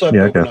 Okay. We slept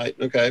Yeah, okay. overnight.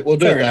 Okay, we'll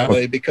do Fair it that enough.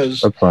 way because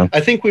That's fine.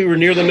 I think we were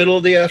near the middle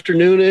of the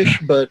afternoon-ish,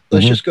 but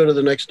let's Mhm. just go to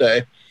the next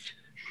day.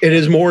 It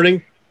is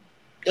morning.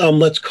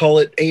 Let's call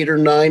it 8 or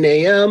 9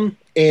 a.m.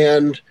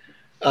 and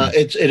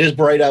it is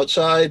bright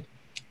outside.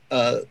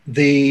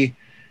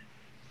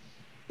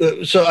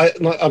 So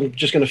I'm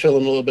just going to fill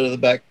in a little bit of the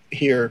back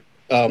here.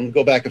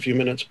 Go back a few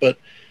minutes, but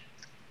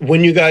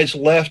when you guys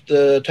left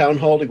the town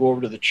hall to go over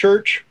to the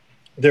church,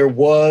 there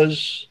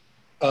was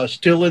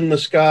still in the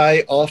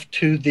sky off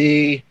to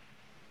the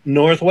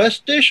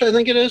northwest-ish, I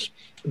think it is,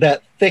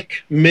 that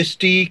thick,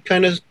 misty,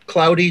 kind of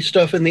cloudy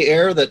stuff in the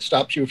air that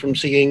stops you from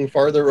seeing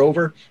farther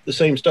over, the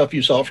same stuff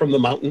you saw from the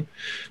mountain.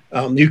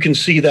 You can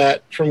see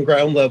that from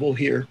ground level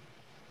here.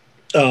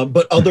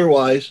 But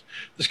otherwise,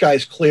 the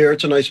sky's clear.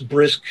 It's a nice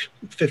brisk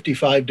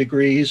 55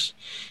 degrees.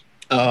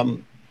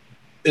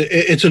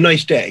 It's a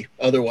nice day.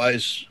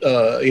 Otherwise,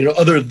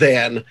 other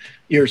than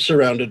you're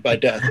surrounded by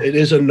death, it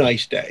is a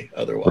nice day.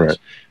 Otherwise,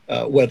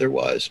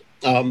 weather-wise.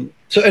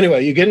 So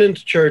anyway, you get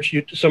into church.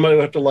 Somebody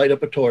will have to light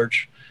up a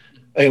torch,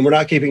 and we're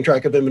not keeping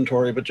track of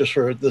inventory, but just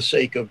for the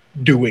sake of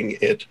doing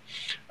it,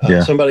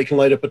 somebody can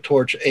light up a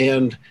torch,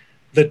 and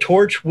the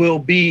torch will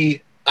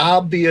be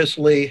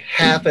obviously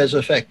half as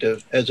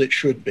effective as it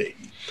should be.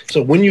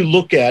 So when you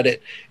look at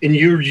it and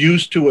you're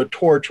used to a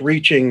torch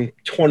reaching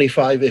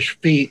 25-ish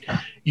feet,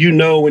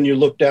 when you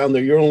look down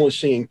there, you're only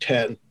seeing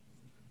 10.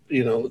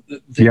 I want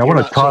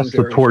to toss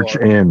the torch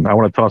in. I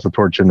want to toss the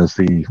torch in to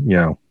see,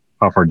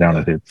 how far down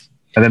it hits.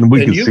 And then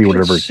we can see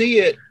whatever. You can see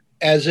it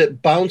as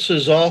it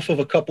bounces off of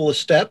a couple of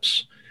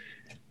steps.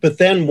 But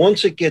then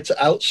once it gets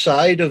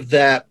outside of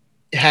that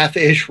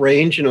half-ish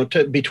range,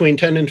 between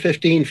 10 and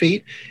 15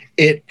 feet,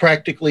 it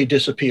practically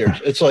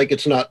disappears. It's like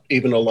it's not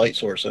even a light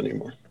source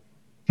anymore.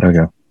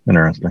 Okay,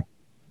 interesting.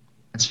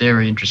 That's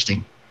very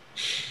interesting.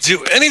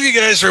 Do any of you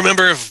guys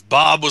remember if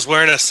Bob was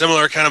wearing a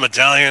similar kind of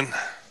medallion?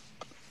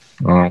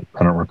 I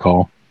don't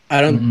recall. I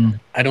don't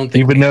think.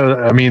 Even though,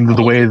 I mean,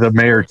 the way the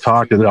mayor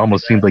talked, it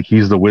almost seems like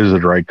he's the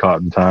wizard right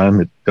caught in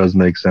time. It does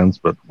make sense,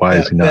 but why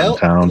is he not in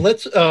town?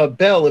 Let's,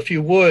 Belle, if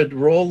you would,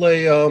 roll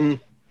a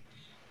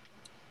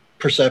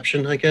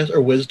perception, I guess,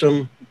 or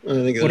wisdom. I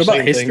think it's What the about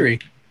same history?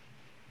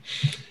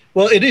 thing.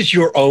 Well, it is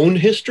your own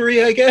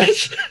history, I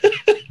guess.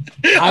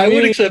 I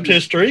would accept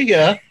history,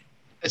 yeah.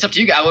 It's up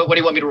to you guys. What do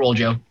you want me to roll,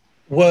 Joe?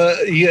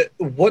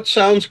 What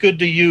sounds good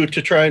to you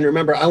to try and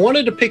remember? I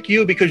wanted to pick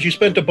you because you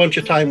spent a bunch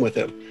of time with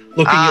him.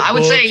 Looking at I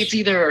would say books. it's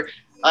either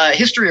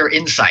history or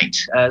insight,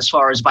 as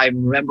far as if I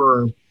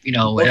remember, and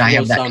I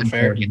have that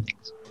concordant and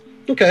things.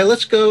 Okay,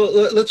 let's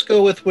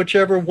go with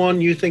whichever one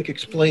you think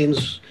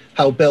explains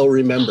how Belle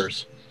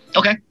remembers.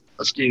 Okay,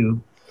 let's do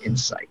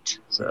insight.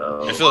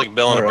 So I feel like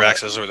Bill and All right.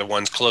 Abraxas were the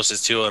ones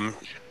closest to him.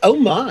 Oh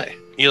my.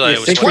 Eli Yeah,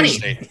 was 20.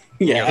 20.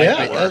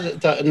 Yeah,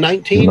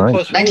 19 Nice.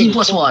 plus 19 1.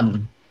 plus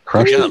 1.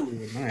 Crushed. Yeah.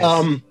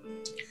 Nice.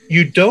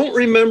 You don't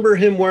remember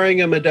him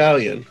wearing a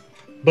medallion,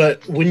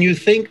 but when you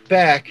think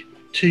back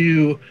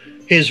to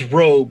his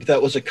robe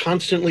that was a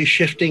constantly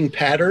shifting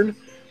pattern,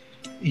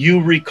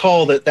 you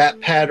recall that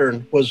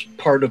pattern was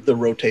part of the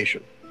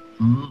rotation.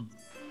 Mm.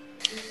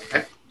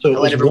 So I it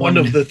let was everyone- one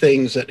of the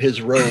things that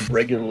his robe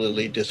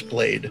regularly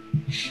displayed.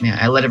 Yeah,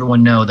 I let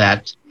everyone know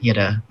that he had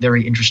a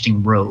very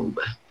interesting robe.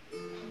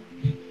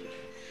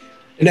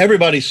 And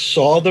everybody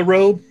saw the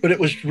robe, but it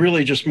was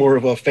really just more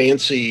of a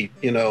fancy,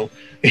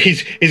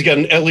 he's got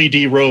an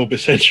LED robe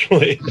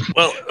essentially.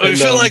 Well, I And,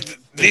 feel like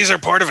these are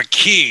part of a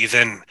key.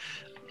 Then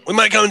we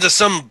might come to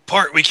some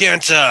part we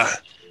can't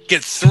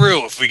get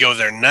through if we go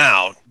there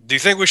now. Do you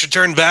think we should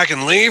turn back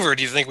and leave, or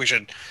do you think we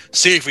should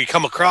see if we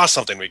come across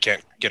something we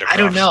can't get across? I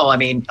don't know. I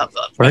mean, I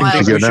think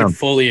Miles, we we go down. should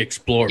fully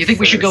explore. you think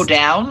we should go first.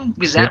 down?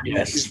 Is that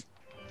Yes.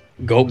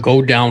 Go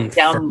down.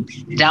 down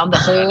first. down the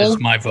That hole? is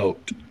my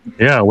vote.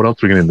 Yeah, what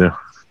else are we going to do?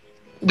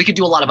 We could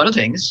do a lot of other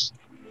things.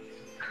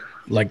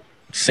 Like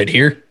sit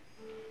here.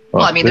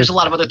 Well, I mean, there's this- a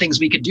lot of other things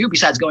we could do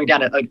besides going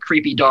down a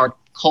creepy dark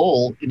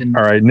hole.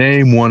 All right,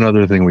 name one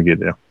other thing we could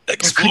do.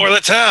 Explore the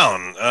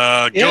town.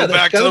 Yeah, Go there's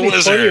back to gotta the be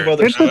plenty of wizard.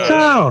 other It's a stuff.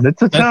 town.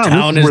 It's a The town.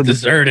 town This is where the-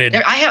 deserted.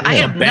 I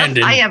have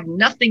abandoned. I have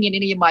nothing in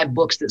any of my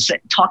books that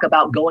talk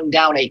about going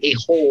down a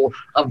hole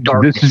of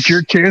darkness. This is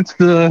your chance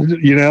to,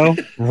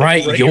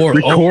 Right, Right, your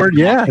record.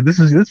 Yeah, this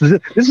is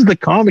it. This is the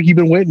comic you've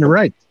been waiting to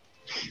write.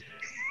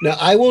 Now,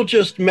 I will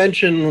just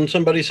mention when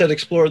somebody said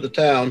explore the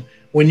town,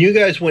 when you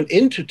guys went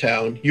into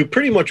town, you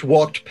pretty much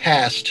walked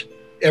past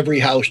every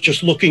house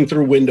just looking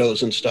through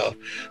windows and stuff.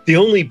 The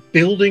only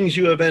buildings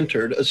you have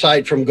entered,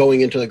 aside from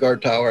going into the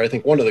guard tower, I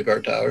think one of the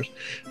guard towers,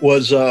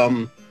 was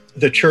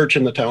the church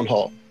and the town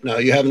hall. Now,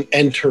 you haven't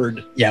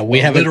entered. Yeah, we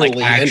haven't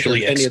literally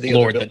actually entered any of the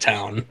explored other the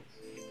town.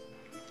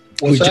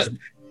 What's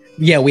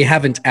We that? we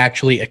haven't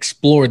actually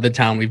explored the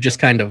town. We've just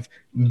kind of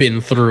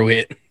been through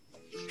it.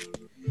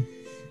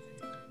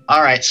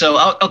 All right. So,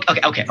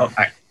 okay. All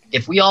right.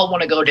 If we all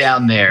want to go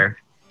down there,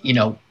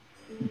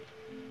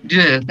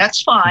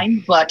 that's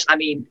fine. But I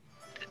mean,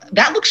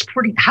 that looks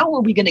pretty. How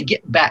are we going to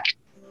get back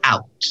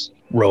out?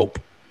 Rope.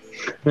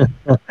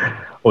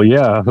 Well,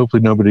 yeah.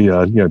 Hopefully nobody,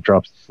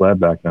 drops the slab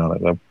back down.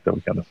 That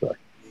would kind of suck.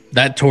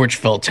 That torch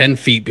fell 10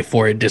 feet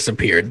before it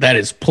disappeared. That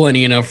is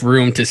plenty enough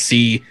room to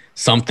see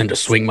something to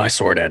swing my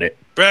sword at it.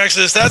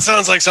 Braxis, that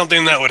sounds like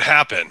something that would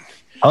happen.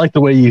 I like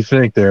the way you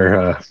think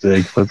there,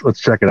 Sig.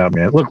 Let's check it out,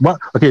 man. Look,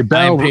 okay, I am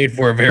Bell, paid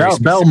for a very Bell,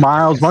 specific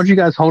Miles. Why don't you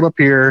guys hold up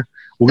here?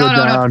 We'll go No,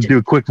 down, no. do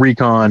a quick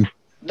recon.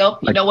 Nope.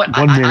 You know what?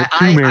 1 minute,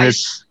 2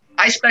 minutes.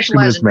 I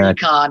specialize in 2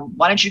 minutes max. recon.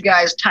 Why don't you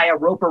guys tie a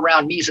rope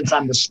around me since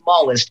I'm the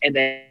smallest,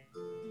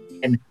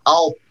 and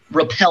I'll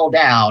rappel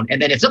down,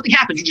 and then if something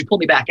happens, you just pull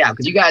me back out.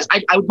 Because you guys,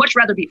 I would much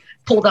rather be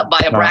pulled up by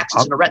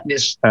Abraxas and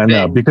Eretnus. I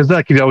know, because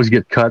that could always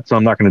get cut, so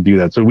I'm not going to do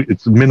that. So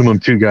it's minimum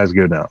 2 guys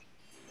go down.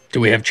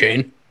 Do we have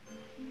chain?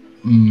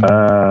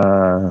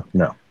 No.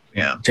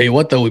 Yeah. Tell you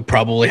what, though, we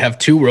probably have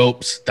 2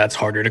 ropes. That's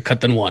harder to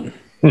cut than 1.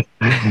 Yeah,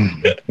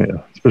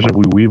 especially if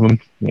we weave them.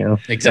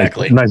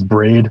 Exactly. Nice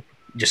braid,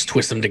 Just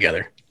twist them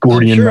together. I'm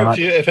Gordian sure knot.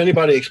 if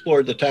anybody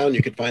explored the town,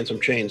 you could find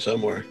some chain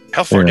somewhere.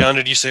 How far Yeah. down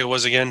did you say it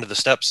was again to the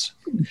steps?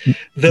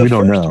 The We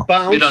don't first know.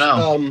 bounce, We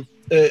don't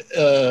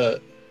know.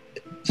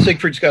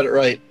 Siegfried's got it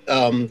right.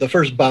 The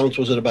first bounce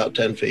was at about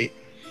 10 feet.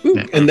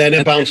 And then it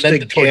And bounced then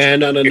the torch-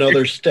 again on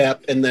another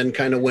step and then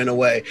kind of went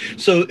away.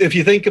 So if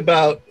you think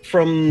about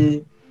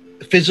from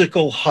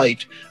physical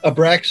height,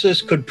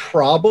 Abraxas could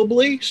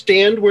probably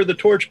stand where the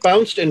torch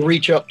bounced and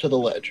reach up to the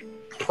ledge.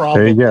 There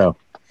Probably. you go.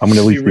 I'm going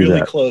to at Be least do really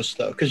that. close,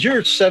 though, because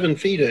you're 7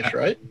 feet-ish,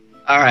 right?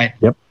 All right.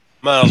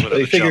 Miles would So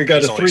you have figure you jumped. got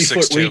He's a only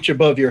 3-foot 6'2". reach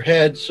above your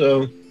head,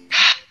 so it's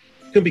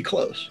going to be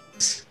close.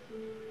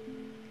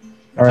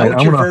 All right, What's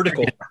I'm your gonna,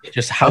 vertical?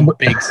 Just how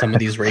big some of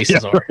these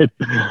races Yeah, are. right.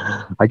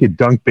 I could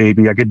dunk,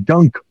 baby. I could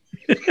dunk.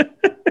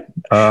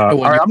 All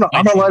right, I'm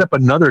gonna light up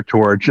another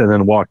torch and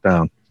then walk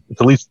down.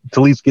 To at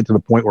least get to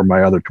the point where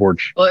my other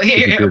torch. Well,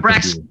 here,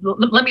 Brax,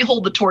 let me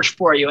hold the torch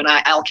for you, and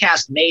I'll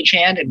cast Mage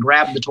Hand and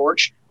grab the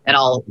torch, and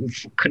I'll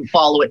can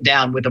follow it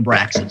down with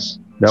Abraxas.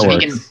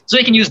 So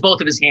he can use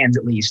both of his hands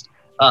at least.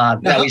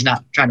 Now he's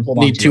not trying to hold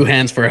on. Need two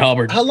hands for a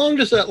halberd. How long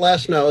does that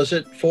last now? Is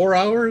it 4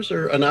 hours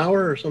or an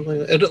hour or something?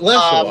 It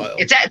lasts a while.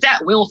 It's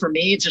at will for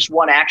me. It's just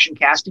one action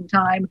casting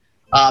time.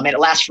 And it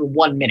lasts for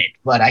 1 minute,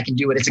 but I can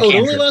do it. It's a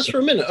cantrip. It only lasts for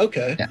a minute.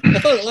 Okay. Yeah. I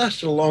thought it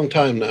lasted a long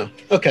time now.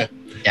 Okay.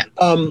 Yeah.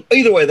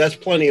 Either way, that's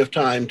plenty of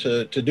time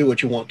to do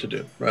what you want to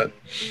do, right?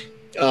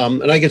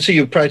 And I can see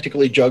you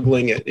practically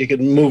juggling it. You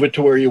can move it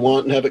to where you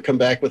want and have it come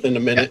back within a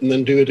minute and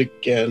then do it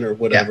again or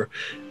whatever.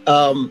 Yeah.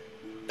 All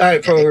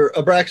right, for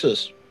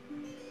Abraxas,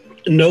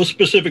 no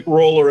specific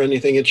roll or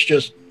anything. It's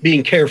just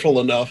being careful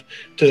enough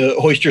to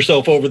hoist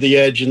yourself over the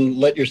edge and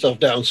let yourself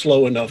down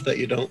slow enough that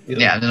you don't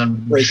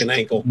break an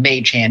ankle.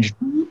 Mage hand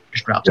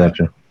just drops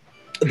Gotcha.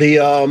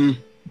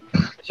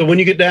 So when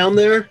you get down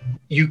there,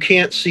 you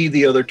can't see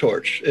the other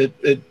torch.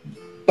 It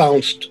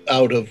bounced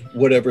out of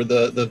whatever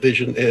the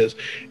vision is.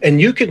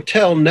 And you can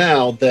tell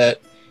now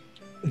that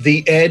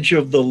the edge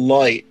of the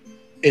light,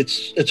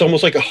 it's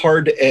almost like a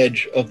hard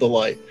edge of the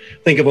light.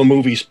 Think of a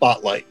movie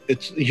spotlight.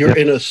 You're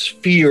in a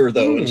sphere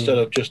though, instead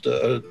of just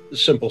a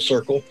simple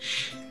circle.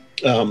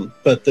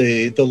 But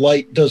the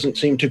light doesn't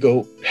seem to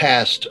go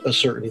past a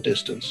certain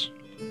distance.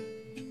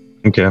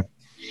 Okay.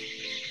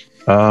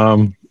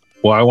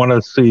 Well, I want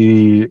to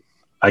see.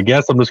 I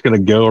guess I'm just going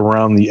to go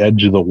around the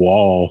edge of the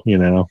wall,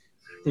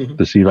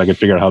 to see if I can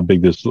figure out how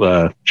big this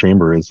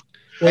chamber is.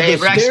 Well, hey,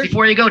 Rex,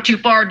 before you go too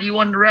far, do you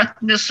want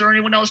Arethnus or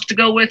anyone else to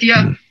go with you?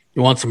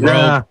 You want some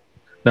rope?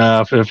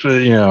 Nah, if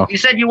You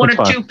said you wanted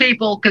two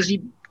people because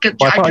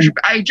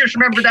I just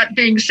remember that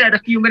being said a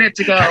few minutes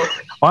ago.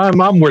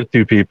 I'm worth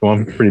two people.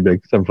 I'm pretty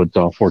big, 7 foot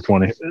tall,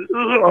 420.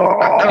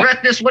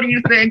 Arethnus, what do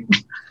you think?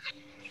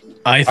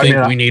 I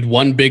think we need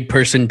one big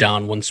person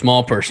down, one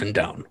small person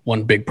down,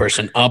 one big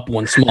person up,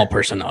 one small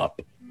person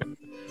up.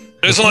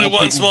 There's only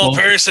one small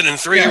person and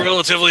three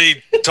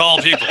relatively tall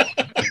people.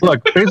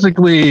 Look,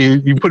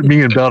 basically, you put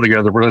me and Bell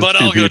together, we're but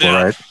two I'll go people,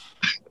 down.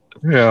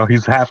 right?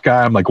 He's half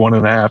guy, I'm like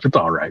 1.5. It's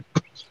all right.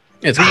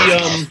 It's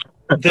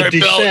the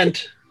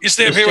descent. Bell, you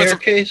stay up the here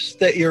staircase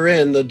that you're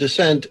in. The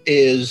descent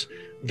is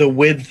the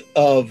width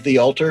of the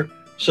altar,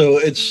 so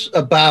it's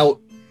about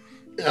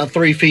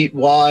 3 feet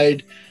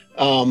wide.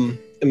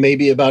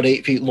 Maybe about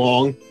 8 feet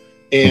long,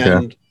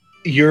 and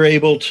you're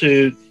able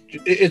to.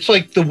 It's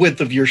like the width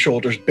of your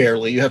shoulders,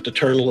 barely. You have to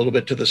turn a little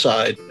bit to the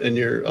side, and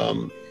your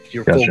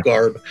full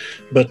garb.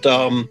 But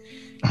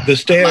the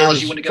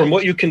stairs, from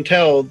what you can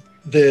tell,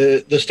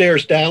 the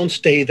stairs down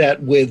stay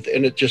that width,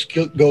 and it just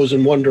goes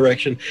in one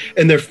direction.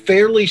 And they're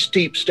fairly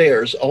steep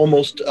stairs,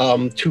 almost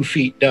 2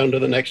 feet down to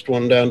the next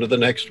one, down to the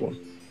next one.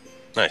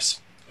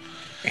 Nice.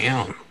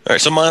 Damn. All right,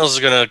 so Miles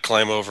is gonna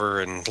climb over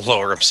and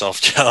lower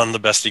himself down the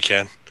best he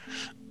can.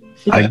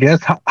 I guess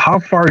how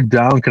far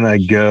down can I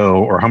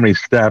go, or how many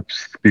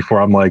steps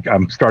before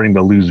I'm starting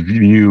to lose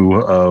view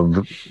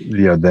of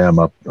them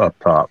up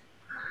top?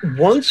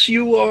 Once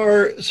you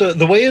are, so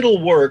the way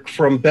it'll work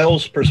from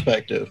Bell's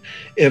perspective,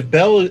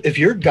 if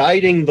you're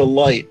guiding the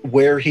light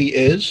where he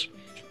is,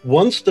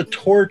 once the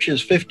torch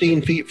is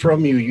 15 feet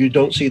from you, you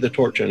don't see the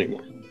torch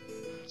anymore.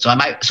 So I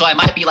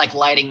might be like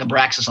lighting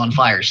Abraxas on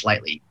fire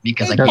slightly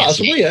because I can't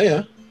see.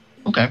 Yeah.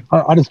 Okay.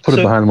 I'll just put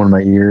it behind one of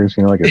my ears,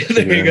 like a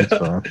there you go.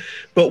 So.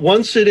 But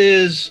once it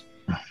is,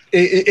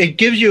 it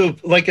gives you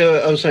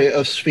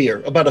a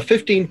sphere, about a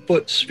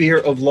 15-foot sphere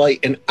of light,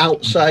 and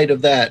outside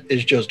of that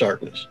is just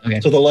darkness. Okay.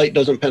 So the light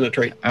doesn't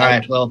penetrate. All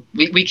right. Well,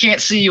 we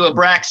can't see you,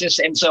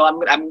 Abraxas, and so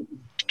I'm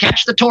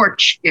catch the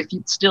torch if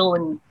it's still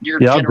in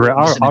your. Yeah,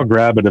 I'll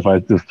grab it if I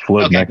just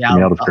float next to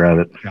me. I'll just grab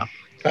it. Yeah.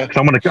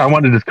 Okay. I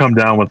want to just come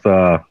down with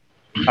I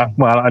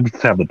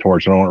just have the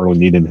torch. I don't really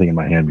need anything in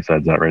my hand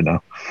besides that right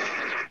now.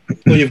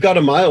 Well, you've got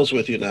a Miles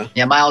with you now.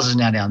 Yeah, Miles is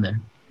now down there.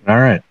 All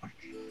right.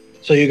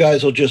 So you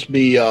guys will just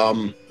be,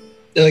 like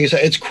I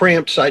said, it's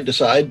cramped side to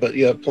side, but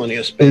you have plenty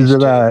of space. Is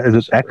it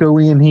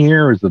echoey in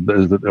here, or is it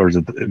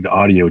the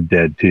audio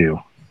dead too?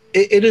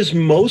 It is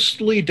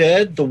mostly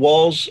dead. The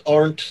walls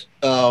aren't.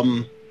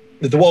 The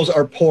walls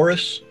are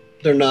porous.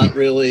 They're not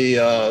really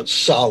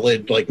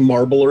solid like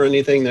marble or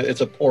anything.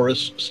 It's a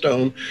porous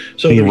stone.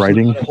 So there's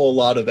not a whole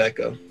lot of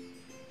echo.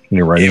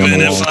 You're right.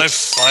 Even if I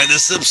find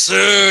this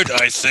absurd,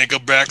 I think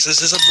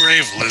Abraxas is a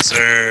brave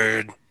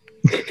lizard.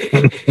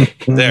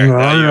 There,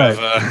 now you have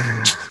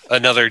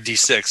another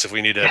D6 if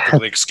we need to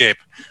quickly escape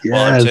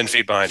while I'm 10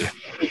 feet behind you.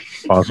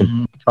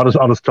 Awesome.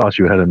 I'll just toss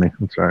you ahead of me.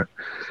 That's all right.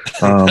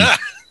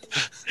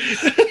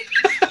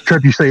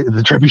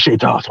 The trebuchet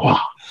toss. Wow.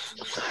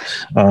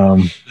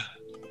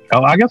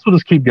 I guess we'll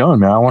just keep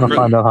going, man. I want to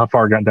find out how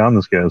far down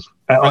this goes.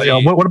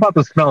 What about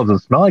the smell?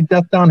 Does it smell like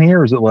death down here?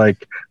 Or is it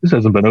like this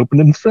hasn't been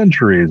opened in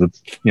centuries?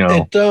 It's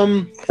it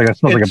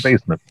smells like a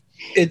basement.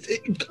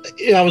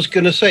 I was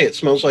going to say it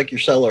smells like your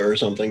cellar or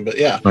something, but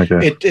yeah,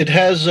 okay. It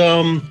has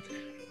an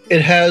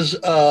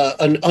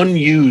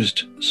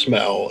unused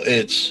smell.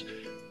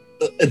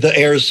 the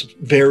air's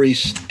very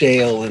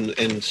stale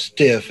and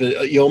stiff.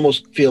 You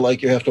almost feel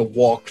like you have to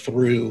walk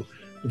through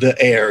the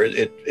air.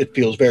 It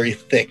feels very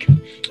thick.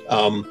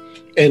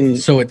 And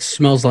So it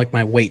smells like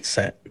my weight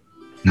set.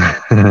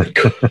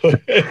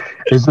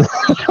 Is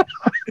it-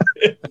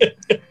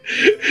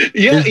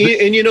 yeah,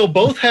 and you know,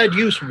 both had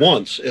use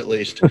once at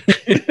least.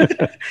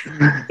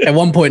 At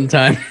one point in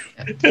time.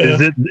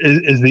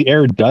 is the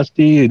air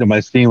dusty? Am I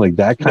seeing like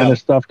that kind No. of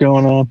stuff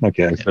going on?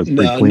 Okay, so it's pretty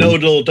No, clean. no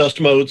little dust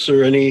motes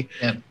or any.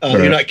 Yeah.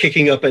 You're not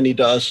kicking up any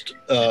dust.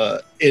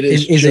 It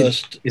is Is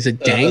just. it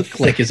dank? thick-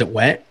 Like, is it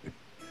wet?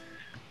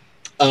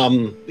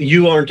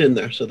 You aren't in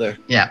there, so there.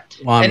 Yeah.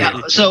 Well, I And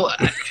mean, so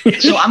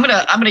I'm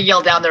gonna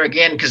yell down there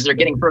again because they're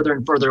getting further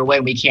and further away.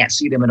 We can't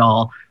see them at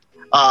all.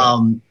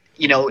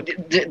 You know,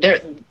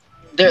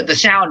 the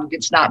sound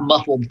it's not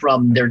muffled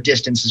from their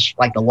distance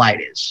like the light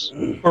is.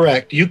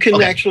 Correct. You can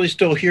Okay. actually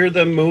still hear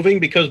them moving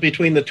because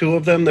between the two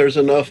of them, there's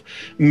enough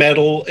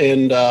metal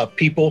and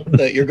people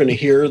that you're going to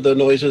hear the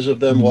noises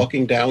of them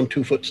walking down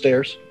 2-foot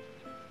stairs.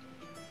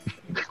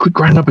 Quit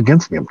grinding up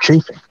against me. I'm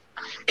chafing.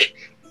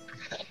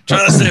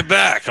 Trying to stay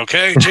back,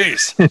 okay?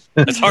 Jeez.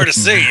 It's hard to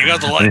see. You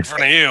got the light in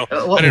front of you.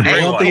 Well, I didn't hey,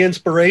 bring Want one. the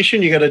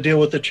inspiration? You got to deal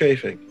with the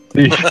chafing.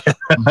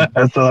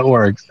 That's how it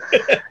works.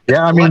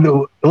 Yeah, I mean,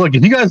 look,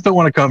 if you guys don't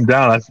want to come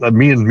down,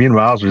 me and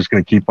Miles are just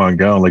going to keep on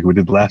going like we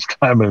did last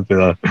time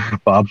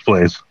at Bob's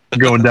place,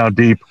 going down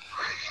deep.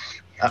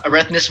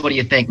 Arrhythmus, what do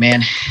you think,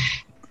 man?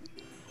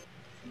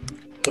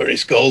 Are any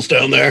skulls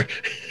down there?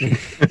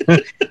 I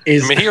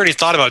mean, he already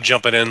thought about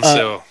jumping in,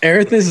 so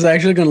Aerithus is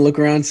actually going to look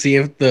around, see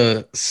if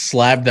the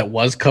slab that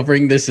was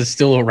covering this is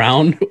still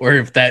around, or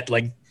if that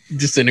like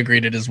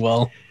disintegrated as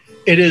well.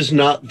 It is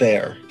not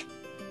there.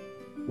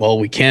 Well,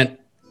 we can't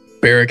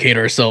barricade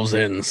ourselves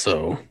in,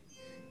 so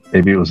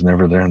Maybe it was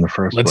never there in the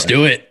first let's place.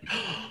 do it.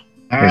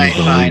 All right,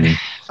 Maybe fine, believe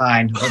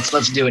fine.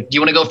 Let's do it. Do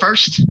you want to go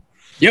first?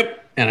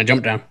 Yep. And I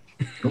jump down.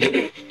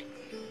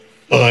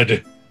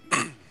 Bud.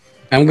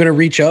 I'm going to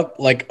reach up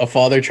like a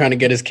father trying to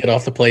get his kid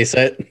off the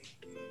playset.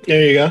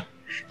 There you go.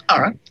 All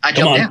right, I Come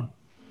jump on. down.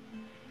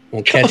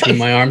 Will catch him in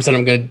my arms, and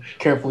I'm going to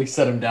carefully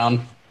set him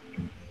down.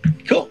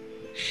 Cool.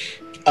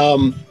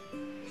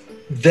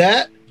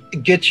 That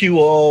gets you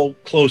all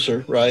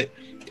closer, right?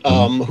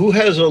 Who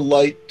has a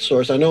light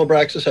source? I know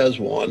Abraxas has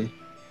one.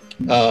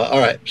 All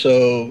right,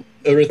 so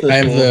Arrhythmus I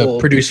have will the hold-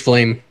 produce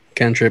flame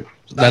cantrip.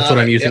 That's what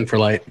I'm using yep. for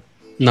light,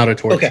 not a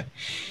torch. Okay.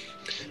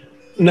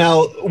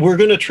 Now we're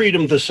going to treat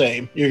them the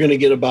same. You're going to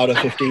get about a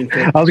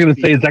 15-foot. I was going to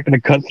say, is that going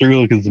to cut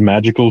through because it's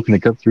magical? Can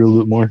it cut through a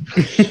little bit more?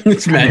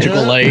 It's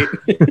magical Yeah. light.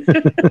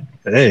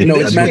 Hey, No,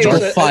 That's it's okay.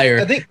 magical I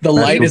fire. think- The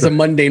light Magical- is a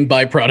mundane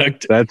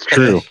byproduct. that's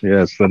true.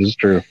 Yes, that is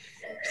true.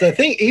 So I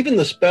think even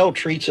the spell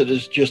treats it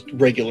as just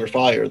regular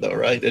fire, though,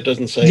 right? It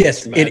doesn't say.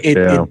 Yes, it's it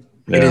magic.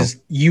 Yeah. it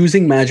is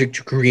using magic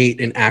to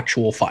create an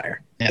actual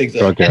fire,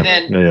 Exactly. Okay. And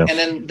then, Yeah. and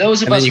then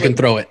those of and then us you can with,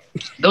 throw it.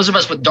 those of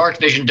us with dark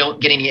vision don't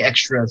get any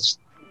extra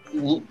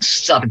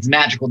stuff. It's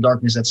magical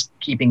darkness that's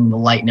keeping the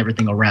light and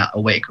everything around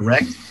away.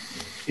 Correct?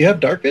 You have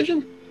dark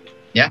vision?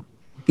 No,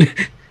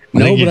 think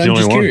but he's the I'm only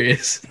just one.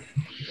 curious.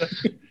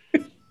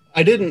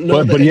 I didn't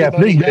know. But yeah,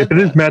 if it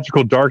is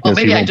magical darkness,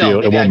 maybe it I won't, don't.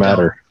 it Maybe I won't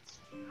matter.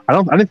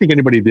 I didn't think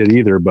anybody did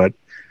either, but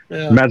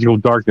magical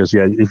darkness,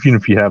 yeah. Even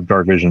if you have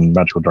dark vision,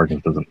 magical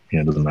darkness doesn't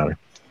matter.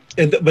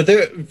 But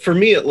there, for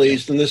me at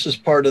least, and this is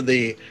part of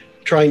the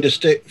trying to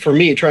stick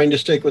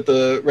with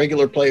the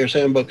regular player's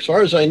handbook. As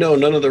far as I know,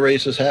 none of the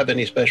races have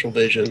any special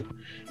vision.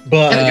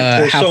 But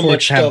there's so half-orcs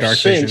much have stuff dark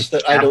since vision.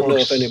 that I don't know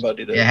if Half-orcs-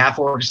 anybody does. Yeah, half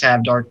orcs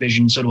have dark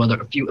vision. So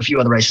do a few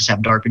other races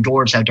have dark.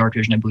 Dwarves have dark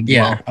vision, I believe.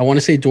 Yeah, As well. I want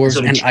to say dwarves,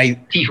 So do and I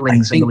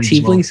Tieflings, think believe,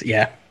 as well. tieflings.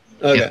 Yeah,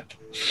 Okay.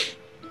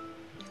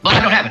 But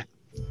I don't have it.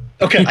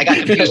 Okay. I got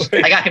confused.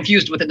 I got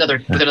confused with another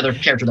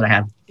character that I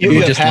have. You You're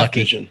have just half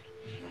lucky. vision.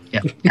 Yeah,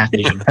 half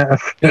vision. you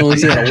can only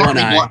see I'm out of one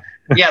partly eye.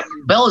 Yeah,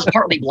 Bell is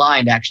partly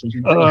blind actually.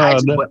 He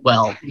hides no. it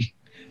well. He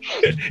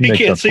Makes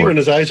can't up see for when it.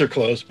 his eyes are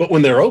closed, but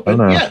when they're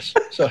open, I know. yes.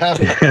 So half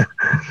of it.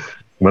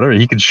 Whatever,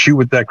 he can shoot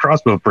with that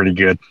crossbow pretty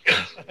good.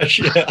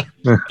 Yeah.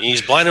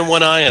 he's blind in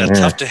one eye and a Yeah.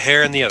 tuft of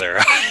hair in the other.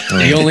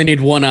 You only need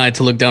one eye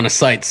to look down a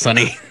sight,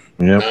 Sonny.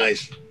 Yep.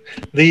 Nice.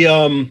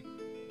 The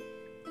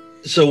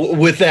so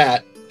with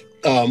that,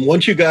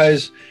 once you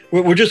guys,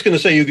 we're just going to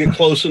say you get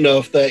close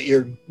enough that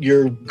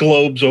your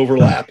globes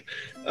overlap,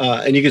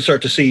 and you can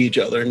start to see each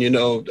other, and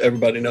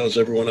everybody knows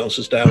everyone else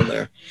is down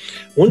there.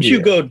 Once you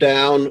Yeah. go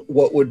down,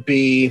 what would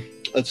be,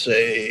 let's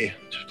say,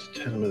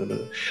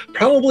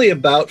 probably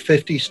about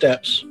 50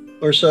 steps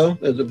or so.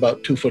 It's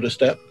about 2 foot a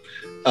step.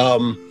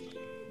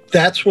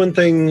 That's when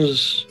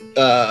things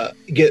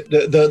get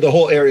the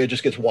whole area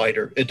just gets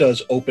wider. It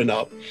does open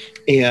up,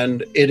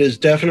 and it is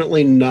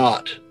definitely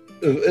not,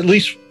 at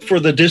least for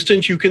the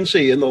distance you can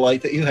see in the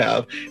light that you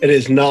have, it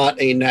is not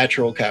a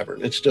natural cavern.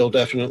 It's still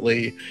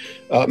definitely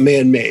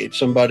man-made.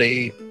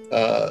 Somebody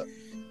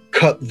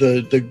cut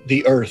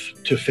the earth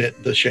to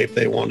fit the shape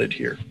they wanted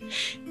here.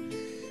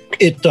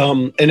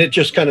 And it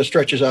just kind of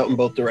stretches out in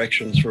both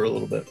directions for a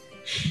little bit.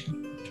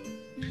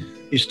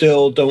 You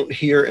still don't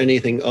hear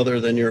anything other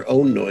than your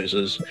own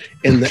noises,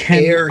 and the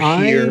air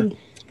here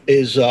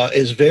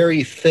is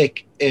very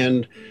thick.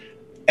 And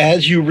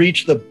as you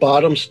reach the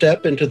bottom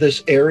step into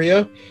this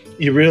area,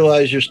 you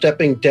realize you're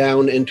stepping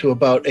down into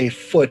about a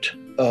foot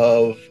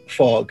of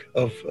fog,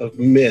 of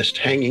mist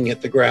hanging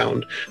at the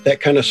ground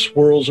that kind of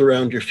swirls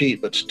around your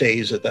feet but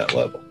stays at that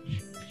level.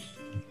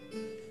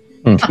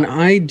 Can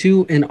I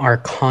do an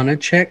Arcana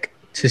check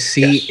to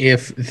see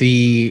if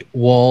the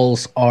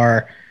walls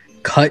are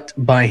cut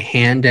by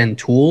hand and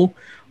tool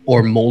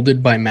or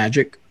molded by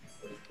magic?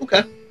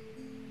 Okay.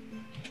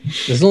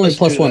 There's only Let's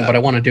plus do one, that. but I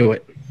want to do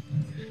it.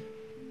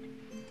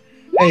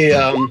 Hey,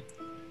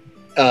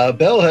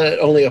 Bell had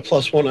only a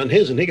 +1 on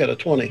his, and he got a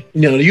 20.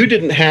 No, you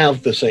didn't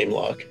have the same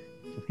luck.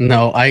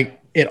 No,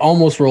 it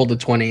almost rolled a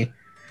 20.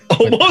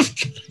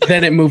 Almost.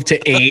 Then it moved to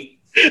 8.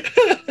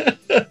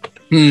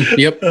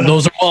 Yep,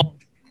 those are all.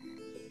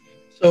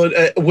 So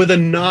with a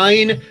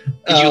 9, Did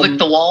you lick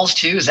the walls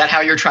too? Is that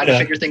how you're trying to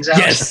figure things out?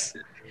 Yes,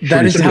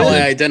 that is how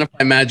I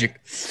identify magic.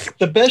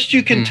 the best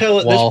you can tell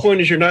at wall. this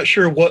point is you're not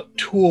sure what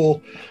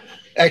tool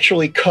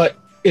actually cut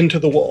into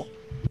the wall.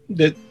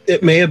 That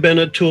it may have been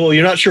a tool.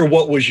 You're not sure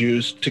what was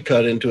used to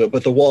cut into it,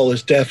 but the wall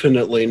is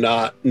definitely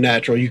not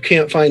natural. You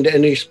can't find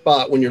any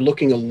spot when you're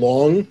looking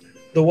along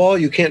the wall.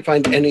 You can't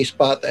find any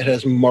spot that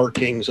has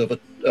markings of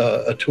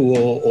a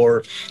tool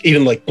or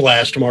even like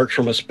blast marks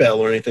from a spell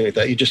or anything like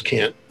that. You just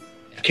can't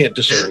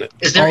discern it.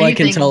 Is there All I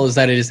anything, can tell is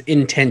that it is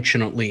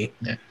intentionally.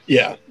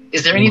 Yeah.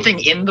 Is there anything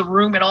in the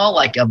room at all?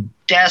 Like a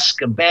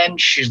desk, a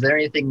bench? Is there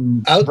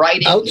anything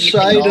writing?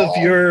 Outside anything at of all?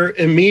 your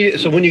immediate,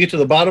 so when you get to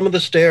the bottom of the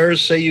stairs,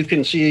 say you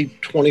can see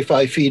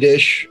 25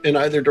 feet-ish in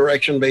either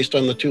direction based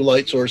on the two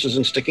light sources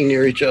and sticking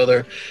near each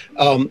other,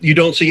 you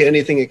don't see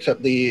anything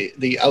except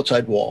the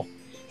outside wall.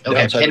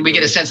 Okay, outside and we of get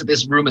the a sense that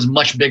this room is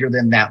much bigger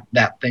than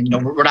that thing. You know,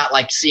 we're not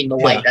like seeing the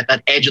light at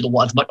that edge of the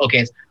wall. But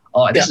okay,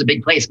 this is a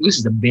big place. This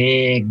is a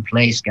big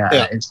place, guys.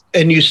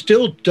 Yeah. And you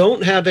still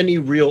don't have any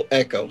real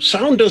echo.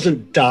 Sound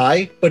doesn't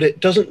die, but it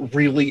doesn't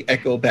really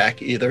echo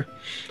back either.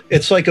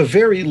 It's like a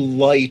very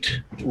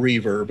light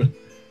reverb.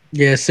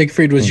 Yeah,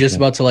 Siegfried was just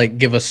about to like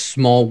give a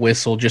small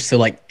whistle just to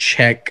like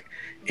check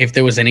if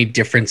there was any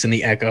difference in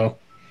the echo.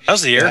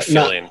 How's the air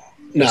feeling?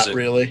 Not Is it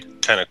really.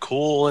 kind of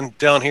cool and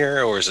down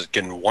here, or is it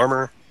getting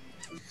warmer?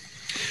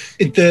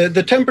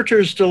 The temperature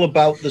is still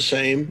about the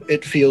same.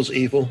 It feels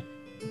evil.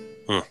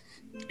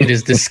 It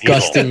is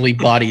disgustingly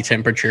body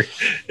temperature.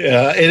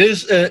 Yeah, it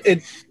is.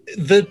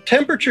 The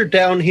temperature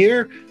down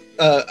here,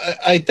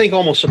 I think,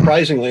 almost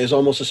surprisingly, is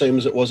almost the same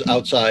as it was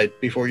outside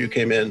before you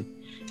came in.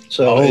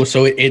 So,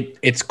 so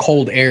it's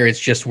cold air. It's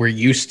just we're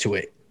used to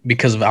it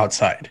because of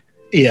outside.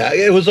 yeah,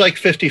 it was like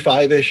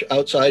 55-ish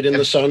outside in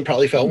the sun.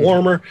 Probably felt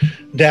warmer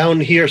down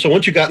here. So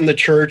once you got in the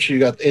church, you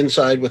got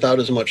inside without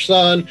as much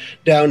sun.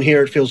 Down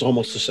here, it feels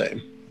almost the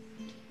same.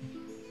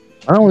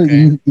 I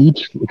only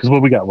each, because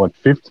what we got,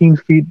 15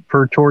 feet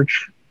per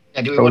torch?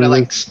 And do we want to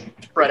like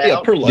spread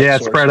out? Per light Yeah,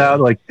 source. spread out,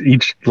 like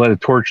each light a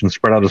torch and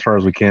spread out as far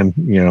as we can,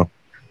 to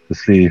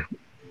see.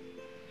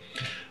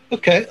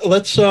 Okay,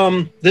 let's.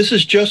 This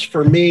is just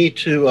for me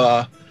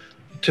to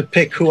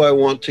pick who I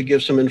want to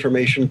give some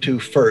information to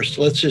first.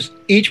 Let's just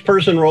each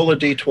person roll a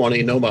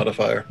d20, no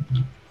modifier.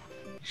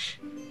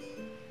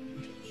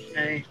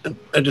 Okay.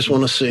 I just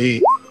want to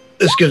see.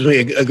 This gives me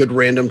a good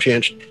random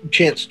chance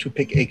to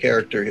pick a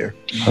character here.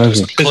 Because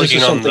this Clicking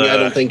is on something I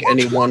the- don't think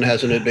anyone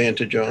has an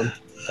advantage on.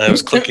 I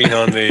was clicking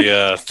on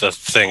the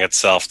thing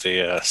itself,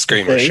 the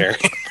screamer Thing? sharing.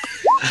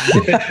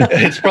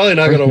 It's probably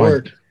not going to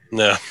work.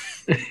 No.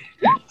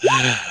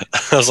 I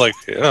was like,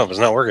 oh, it's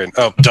not working.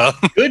 Oh, done.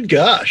 Good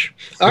gosh.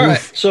 All right,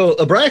 so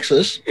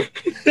Abraxas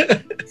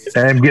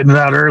I'm getting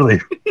out early.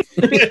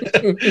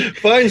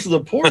 finds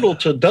the portal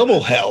to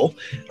Double Hell.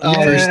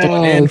 First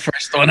one in,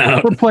 first one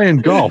out. We're playing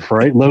golf,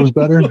 right? Low's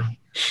better. No,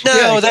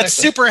 Yeah, that's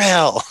super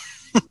hell.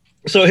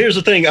 So here's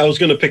the thing. I was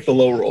going to pick the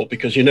low roll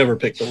because you never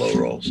pick the low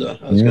roll. So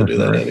I was going to do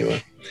that right.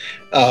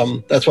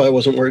 anyway. That's why I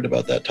wasn't worried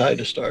about that tie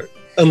to start.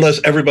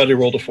 Unless everybody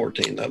rolled a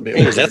 14. That'd be a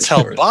whole That's different how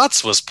story.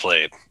 bots was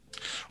played.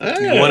 You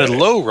Ah, wanted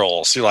low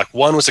rolls. You're like,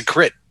 one was a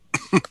crit.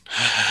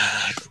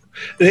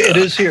 It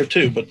is here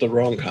too, but the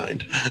wrong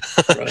kind.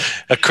 Right.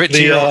 A crit to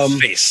The, your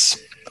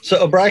face.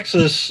 So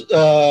Abraxas,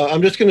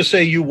 I'm just going to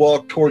say you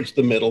walk towards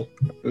the middle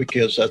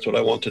because that's what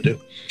I want to do.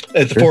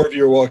 If the four of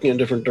you are walking in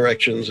different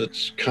directions,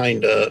 it's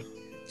kind of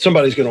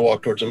somebody's going to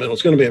walk towards the middle.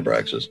 It's going to be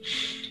Abraxas.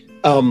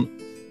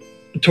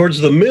 Towards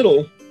the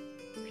middle,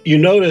 you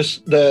notice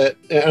that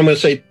I'm going to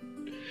say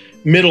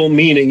middle,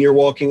 meaning you're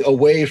walking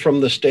away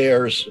from the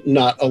stairs,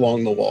 not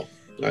along the wall.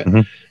 Right.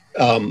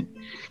 Mhm.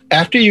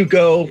 After you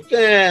go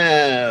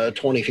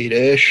 20 feet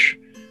ish,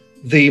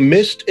 the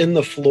mist in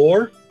the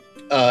floor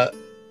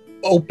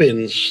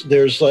opens.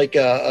 There's like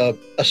a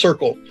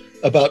circle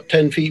about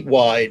 10 feet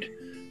wide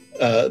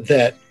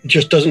that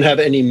just doesn't have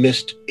any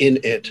mist in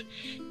it.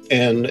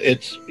 And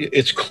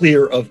it's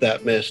clear of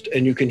that mist,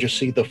 and you can just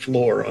see the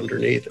floor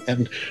underneath.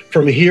 And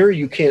from here,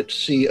 you can't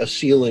see a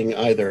ceiling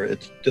either.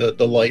 It's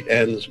the light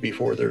ends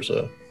before there's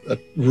a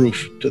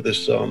roof to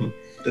this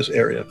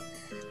area.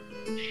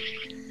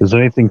 Does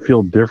anything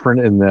feel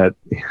different in that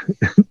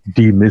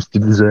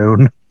demisted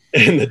zone?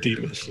 In the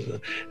demons,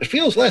 it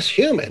feels less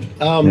human.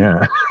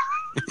 Yeah.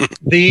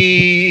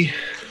 The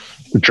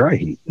Dry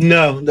heat.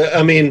 no,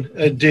 I mean,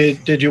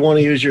 did you want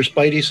to use your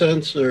spidey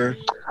sense or?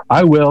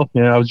 I will.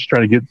 Yeah, I was just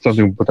trying to get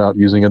something without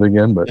using it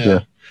again, but yeah.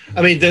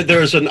 I mean,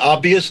 there's an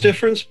obvious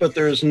difference, but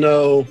there's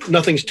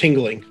nothing's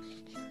tingling.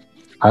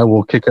 I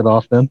will kick it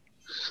off then.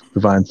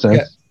 Divine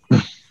sense.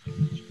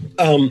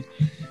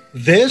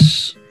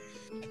 This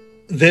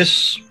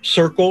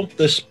circle,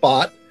 this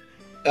spot,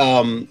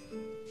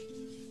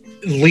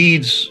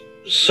 leads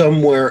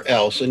somewhere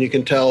else, and you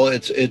can tell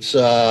it's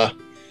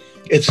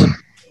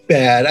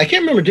bad. I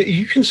can't remember.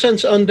 You can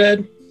sense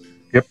undead?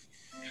 Yep.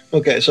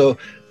 Okay, so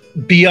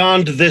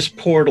beyond this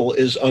portal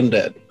is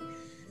undead.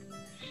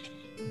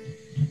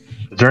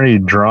 Is there any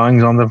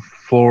drawings on the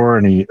floor?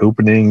 Any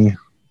opening?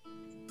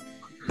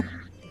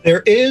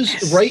 There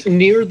is right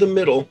near the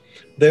middle.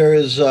 There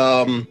is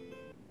a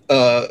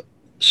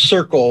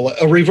circle,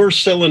 a reverse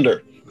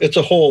cylinder. It's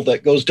a hole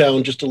that goes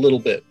down just a little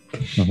bit.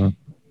 Mm-hmm.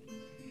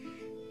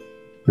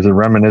 Is it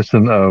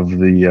reminiscent of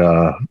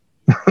the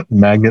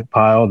magnet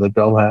pile that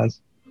Bell has?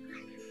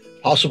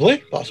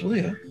 Possibly,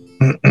 yeah.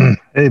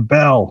 Hey,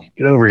 Bell,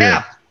 get over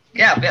here.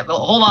 Yeah. But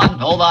hold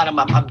on.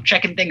 I'm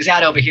checking things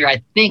out over here.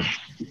 I think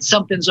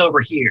something's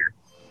over here.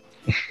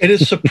 It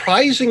is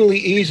surprisingly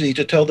easy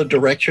to tell the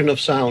direction of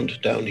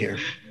sound down here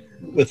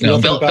with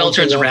nothing Bell bouncing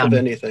turns off around. of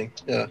anything.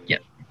 Yeah.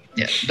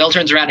 Bell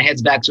turns around and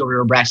heads back over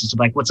to Braxis. I'm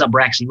like, "What's up,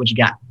 Braxy? What you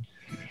got?"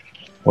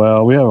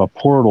 Well, we have a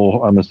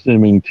portal, I'm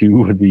assuming,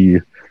 to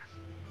the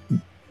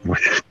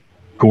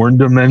Gorn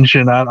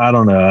dimension. I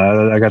don't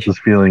know. I got this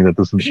feeling that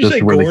this is Did you just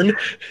say where Gorn?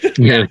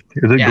 Yeah.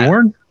 Is it Yeah.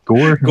 Gorn?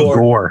 Gore.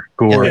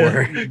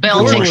 Yeah. Bell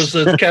Gorn takes was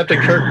the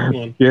Captain Kirk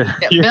one. Yeah.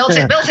 Bell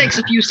takes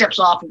a few steps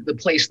off of the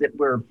place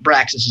where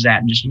Braxis is at,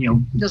 and just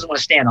doesn't want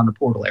to stand on the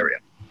portal area.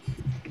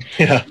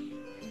 Yeah.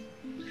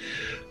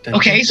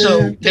 Okay,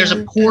 so there's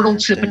a portal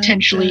to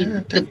potentially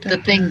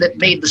the thing that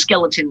made the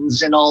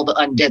skeletons and all the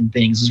undead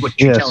things, is what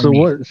you're telling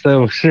me.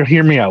 So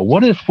hear me out.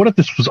 What if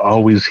this was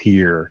always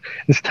here?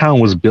 This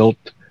town was built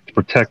to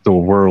protect the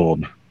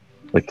world,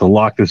 like to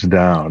lock this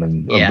down,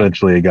 and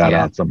eventually it got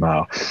out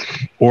somehow.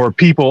 Or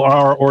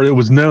it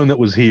was known that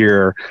was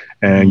here,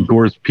 and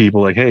Gore's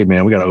people like, hey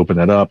man, we got to open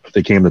that up.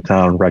 They came to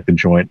town, wrecked the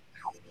joint.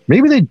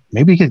 We're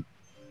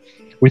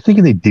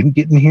thinking they didn't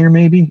get in here.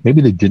 Maybe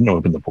they didn't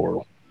open the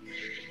portal.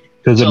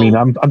 Because I mean,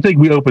 I'm thinking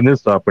we open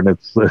this up and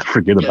it's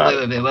forget about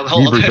it.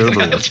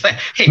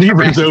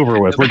 Never's over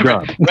with. We're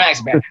done.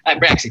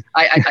 Braxy,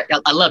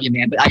 I love you,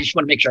 man, but I just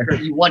want to make sure I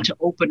heard you want to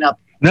open up.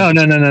 No.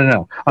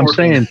 I'm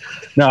saying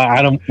no.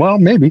 I don't. Well,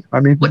 maybe. I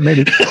mean,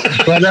 maybe.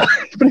 But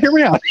hear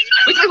me out.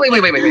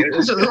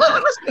 Wait. So,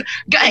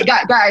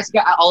 guys,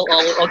 I'll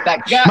look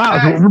back.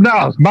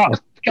 Miles,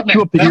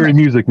 cue up the eerie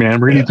music,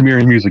 man. We're gonna need some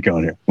eerie music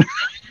on here.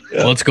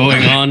 What's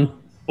going on?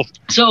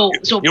 So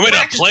You went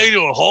to play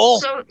to a hole?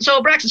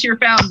 So Braxis here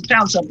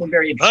found something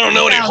very interesting. I don't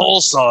know any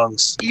hole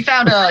songs. He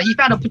found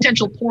a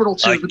potential portal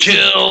to. I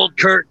killed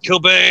Kurt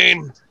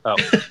Cobain. Oh,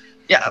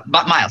 yeah,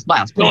 Miles.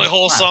 the only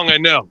hole song I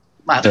know.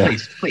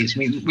 Miles, please.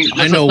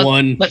 I know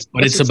one, but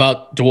it's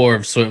about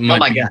dwarves, so it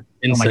might be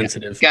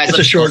insensitive. Guys,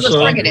 let's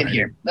bring it in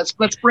here. Let's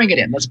bring it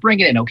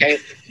in. Okay,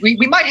 we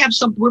might have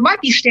we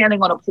might be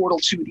standing on a portal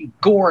to the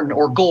Gorn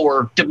or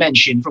Gore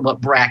dimension, from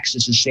what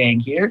Braxis is saying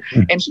here,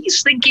 and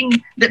he's thinking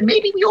that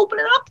maybe we open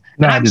it up.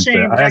 No, I'm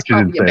saying that's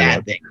probably a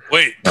bad thing.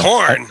 Wait,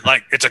 corn?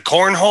 Like it's a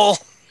cornhole?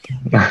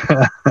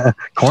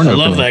 Corn. I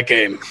love that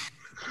game.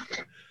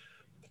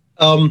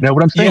 Now,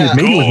 what I'm saying is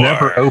maybe it was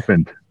never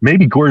opened.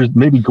 Maybe Gore's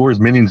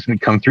minions didn't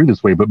come through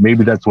this way, but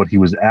maybe that's what he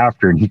was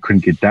after, and he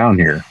couldn't get down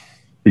here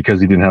because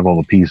he didn't have all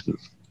the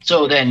pieces.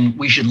 So then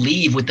we should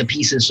leave with the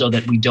pieces so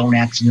that we don't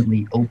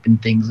accidentally open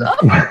things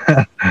up.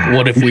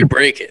 What if we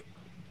break it?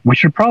 We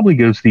should probably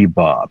go see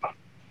Bob.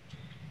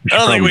 I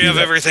don't think we have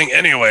everything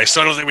anyway,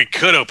 so I don't think we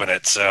could open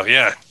it. So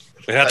yeah,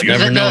 we have to go.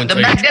 The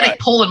magnetic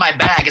pull in my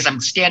bag as I'm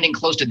standing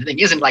close to the thing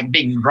isn't like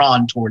being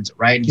drawn towards it,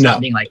 right? It's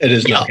not being like it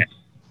is not. Okay.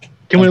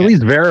 Can we at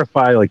least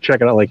verify, like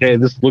check it out, like, hey,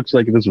 this looks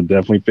like this would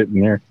definitely fit in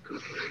there?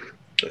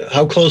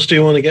 How close do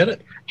you want to get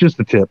it? Just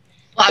the tip.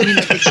 Well, I mean,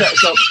 I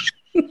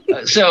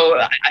still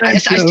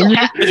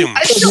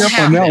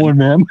have them. One,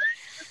 man.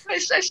 I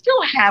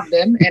still have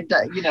them, and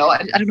I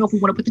don't know if we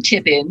want to put the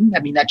tip in. I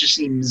mean, that just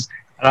seems.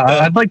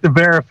 I'd like to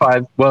verify.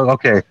 Well,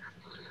 okay.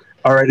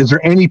 All right. Is there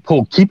any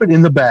pull? Keep it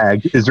in the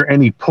bag. Is there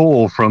any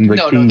pull from the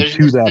key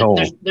to that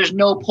hole? There's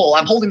no pull.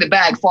 I'm holding the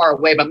bag far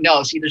away, but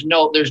no. See, there's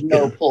no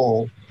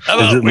pull. How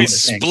about we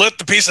split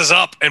the pieces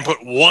up and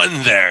put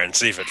one there and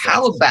see if it fits?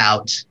 How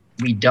about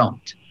we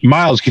don't?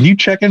 Miles, can you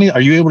check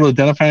are you able to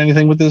identify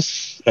anything with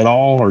this at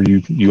all, or are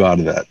you out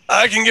of that?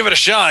 I can give it a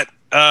shot.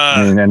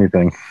 I mean,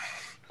 anything.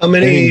 How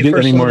many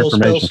first level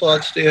spell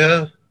slots do you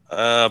have?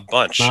 A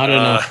bunch. Not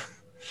enough.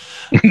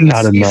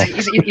 Not enough.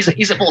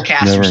 He's a full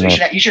caster, so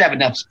you should have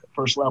enough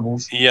first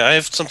levels. Yeah, I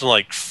have something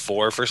like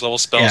 4 first level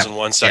spells in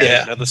 1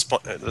 second at this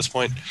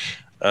point.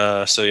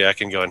 So yeah, I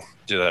can go and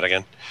do that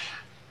again.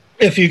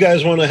 If you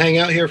guys want to hang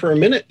out here for a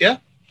minute, yeah.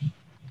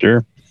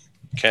 Sure.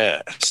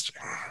 Cast.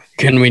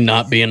 Can we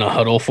not be in a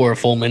huddle for a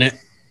full minute?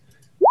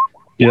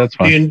 Yeah, that's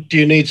fine. Do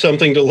you need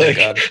something to lick?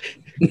 God.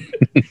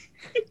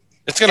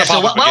 It's gonna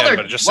So pop up again,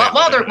 but just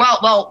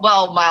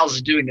while Miles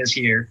is doing this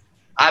here,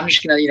 I'm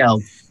just gonna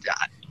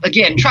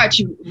again try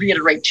to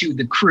reiterate to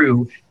the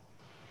crew.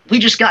 We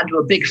just got into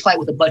a big fight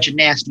with a bunch of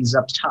nasties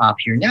up top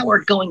here. Now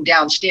we're going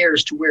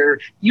downstairs to where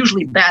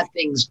usually bad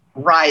things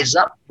rise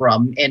up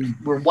from, and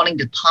we're wanting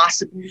to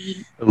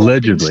possibly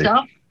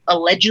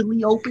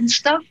allegedly open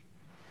stuff.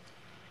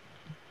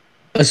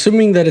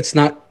 Assuming that it's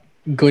not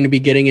going to be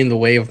getting in the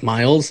way of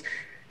Miles,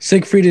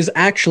 Siegfried is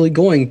actually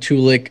going to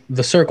lick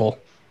the circle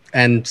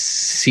and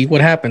see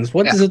what happens.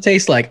 What does it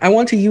taste like? I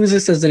want to use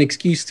this as an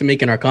excuse to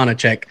make an Arcana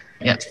check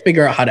to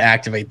figure out how to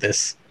activate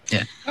this.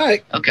 Yeah. All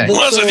right. Okay.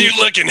 What's with you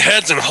licking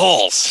heads and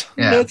holes?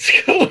 Yeah. Let's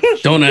go.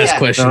 Don't ask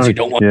questions you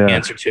don't want to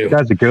answer to. The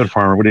guy's a goat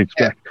farmer. What do you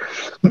expect?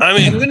 I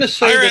mean, I'm gonna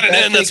say I ran that an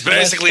inn that's takes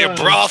less basically a time.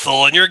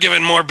 brothel, and you're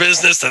giving more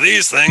business to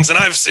these things than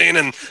I've seen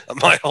in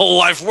my whole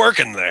life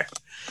working there.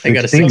 I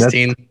got a 16,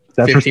 16.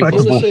 that's 15 I'm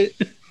plus gonna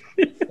respectable.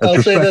 say,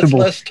 I'll say that's respectable.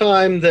 less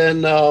time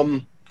than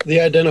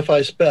the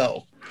identify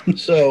spell.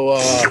 So,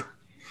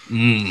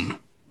 Stone.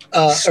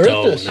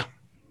 Arithmus,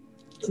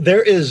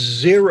 there is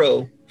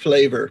zero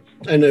flavor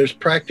and there's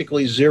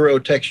practically zero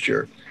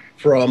texture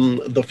from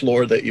the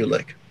floor that you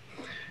lick.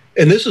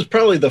 And this is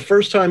probably the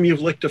first time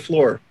you've licked a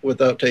floor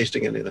without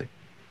tasting anything.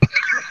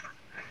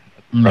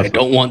 I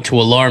don't want to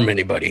alarm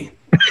anybody.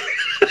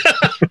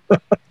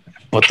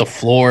 But the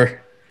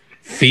floor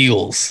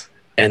feels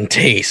and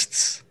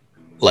tastes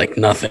like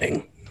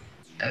nothing.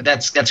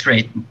 That's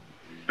great.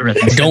 I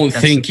don't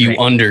think you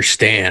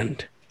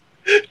understand.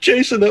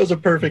 Jason, that was a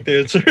perfect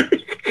answer.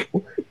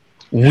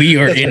 We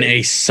are That's in right.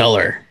 a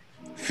cellar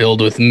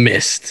filled with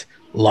mist,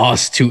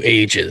 lost to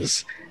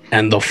ages,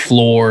 and the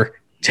floor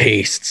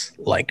tastes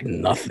like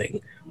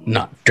nothing.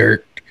 Not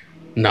dirt,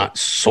 not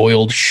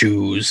soiled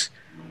shoes,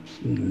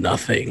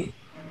 nothing.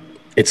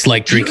 It's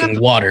like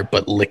drinking water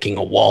but licking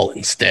a wall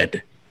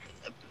instead.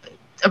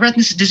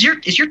 Arithmus,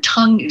 is your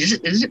tongue is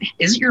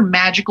it your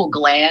magical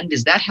gland?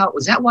 Is that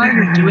why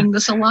you're doing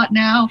this a lot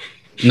now?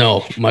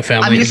 No, my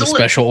family I mean, has a it's a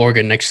special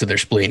organ next to their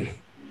spleen.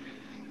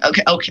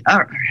 Okay, all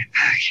right.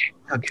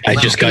 Okay. I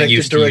just got Connected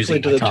used to directly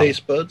using to my the tongue.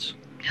 taste buds.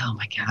 Oh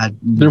my god.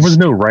 There was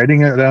no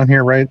writing down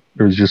here, right?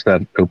 There was just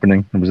that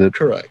opening. That was it.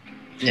 Correct.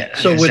 Yeah.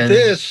 So like I with said,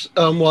 this,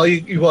 while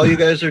you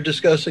guys are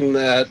discussing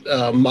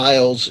that,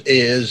 Miles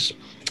is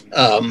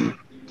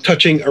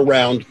touching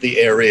around the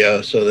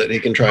area so that he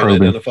can try Probing.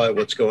 to identify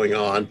what's going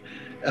on.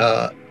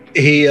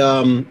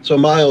 So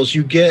Miles,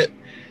 you get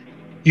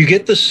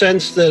the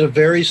sense that a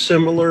very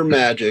similar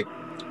magic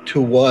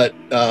to what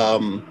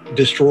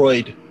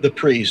destroyed the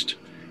priest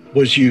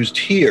was used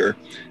here,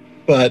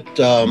 but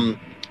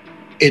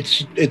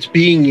it's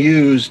being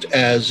used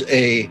as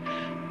a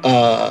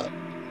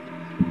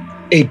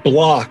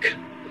block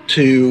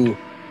to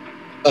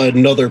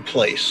another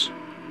place.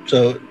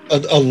 So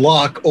a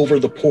lock over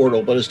the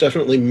portal, but it's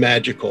definitely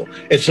magical.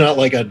 It's not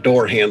like a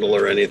door handle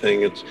or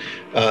anything.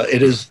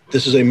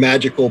 This is a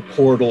magical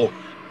portal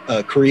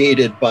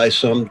created by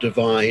some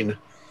divine,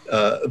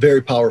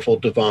 very powerful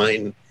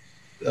divine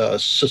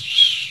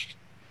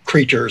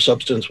creature,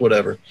 substance,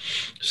 whatever.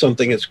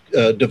 Something is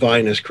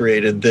divine has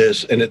created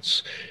this, and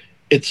it's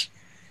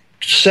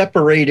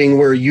separating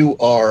where you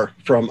are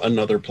from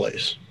another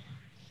place.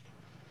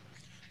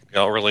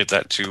 I'll relate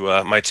that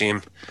to my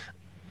team.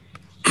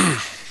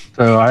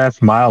 So I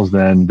asked Miles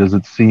then, does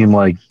it seem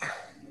like,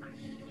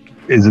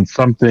 is it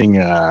something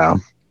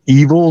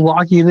evil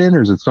locking it in,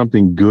 or is it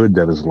something good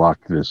that has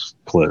locked this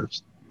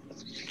closed?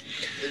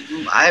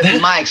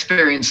 in my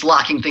experience,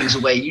 locking things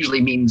away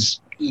usually means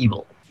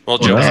evil. Well,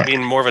 Or Joe, bad.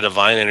 being more of a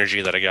divine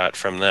energy that I got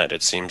from that,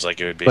 it seems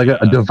like it would be Like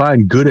a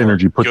divine good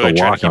energy put good, the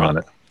trying lock to on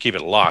it. keep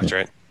it locked,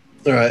 right?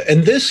 All right.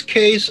 In this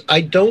case,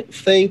 I don't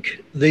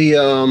think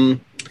the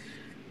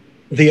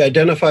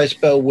identify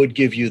spell would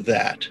give you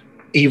that,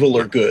 evil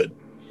or good.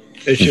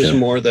 It's just Okay.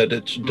 more that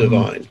it's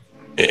divine.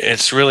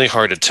 It's really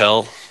hard to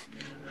tell.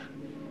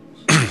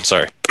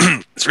 Sorry.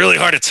 It's really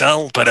hard to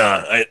tell, but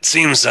it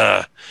seems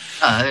There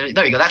you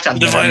go. That sounds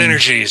divine better.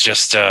 energy is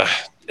just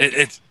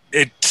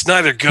it's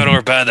neither good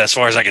or bad as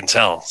far as I can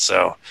tell.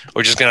 So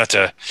we're just gonna have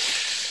to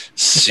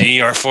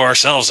see for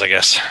ourselves, I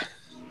guess.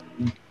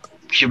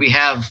 Should we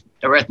have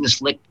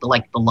Arithmus lick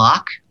the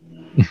lock?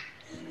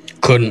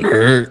 Couldn't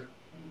hurt,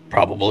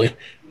 probably.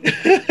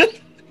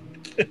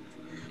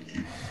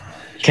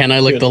 Can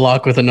I lick the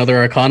lock with another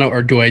Arcana,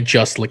 or do I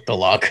just lick the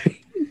lock?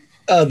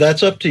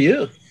 That's up to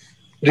you.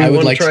 Do I you would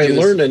want like to to try do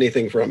and this. learn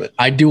anything from it?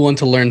 I do want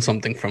to learn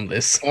something from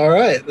this. All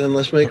right, then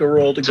let's make a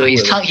roll to So go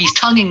he's with it. he's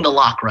tonguing the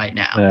lock right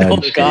now. Oh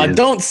Jeez. God!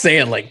 Don't say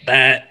it like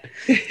that.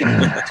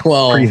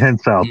 12.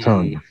 Prehensile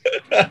tongue.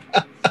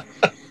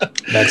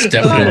 That's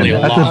definitely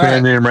a That's a lot.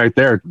 band name right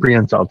there.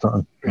 Prehensile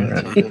tongue.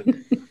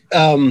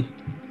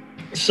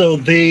 So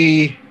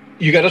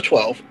you got a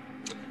 12,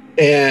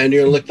 and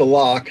you're gonna lick the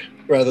lock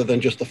rather than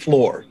just the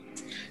floor.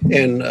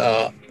 And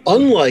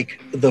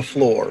unlike the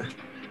floor,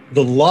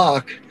 the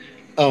lock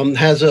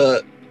has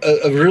a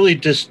a really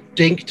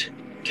distinct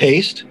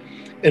taste,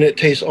 and it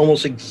tastes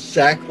almost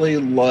exactly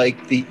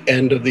like the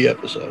end of the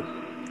episode.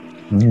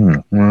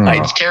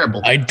 It's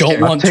terrible. I don't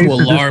I've want to tasted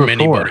this alarm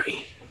before.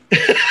 anybody,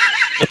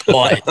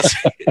 but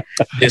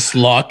this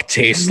lock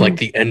tastes like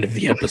the end of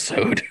the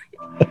episode.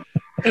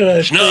 And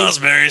I think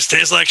Schnozberries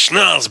taste like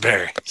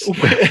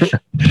schnozberries.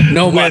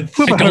 No, but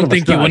With- I don't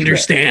think you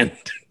understand.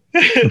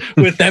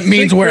 with That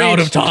means we're out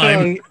of Siegfried's time.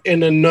 tongue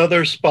in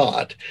another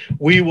spot,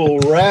 we will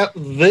wrap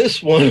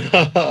this one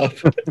up.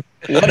 What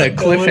a And we can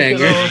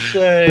cliffhanger. all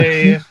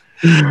say,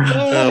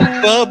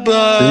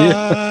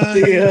 Bye-bye.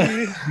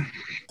 yeah.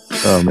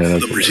 Oh man, The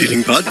that's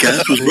preceding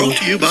podcast was brought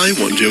to you by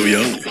One Joe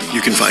Young.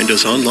 You can find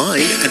us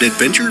online at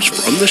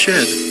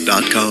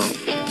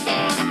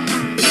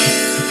adventuresfromtheshed.com.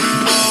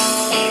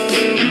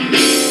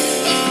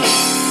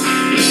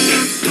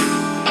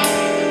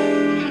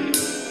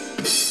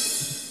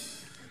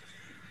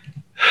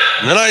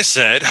 And then I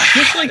said,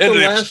 Just like the and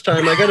last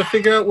time, I got to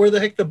figure out where the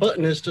heck the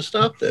button is to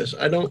stop this.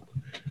 I don't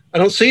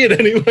see it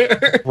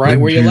anywhere. Right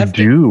where you left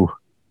it. do.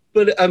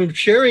 But I'm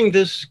sharing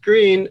this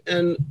screen,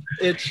 and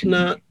it's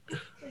not.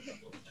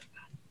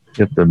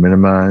 You have to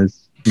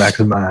minimize,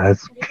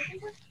 maximize.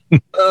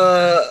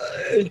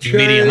 Trying-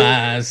 Medium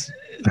eyes.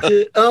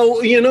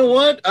 Oh, you know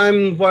what?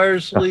 I'm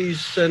wirelessly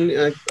sending.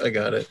 I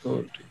got it.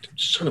 Oh,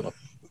 son of a.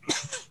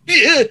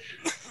 Yeah.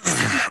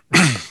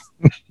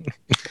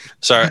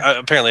 sorry,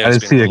 apparently I I was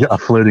just see being a a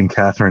floating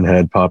Catherine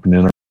head popping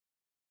in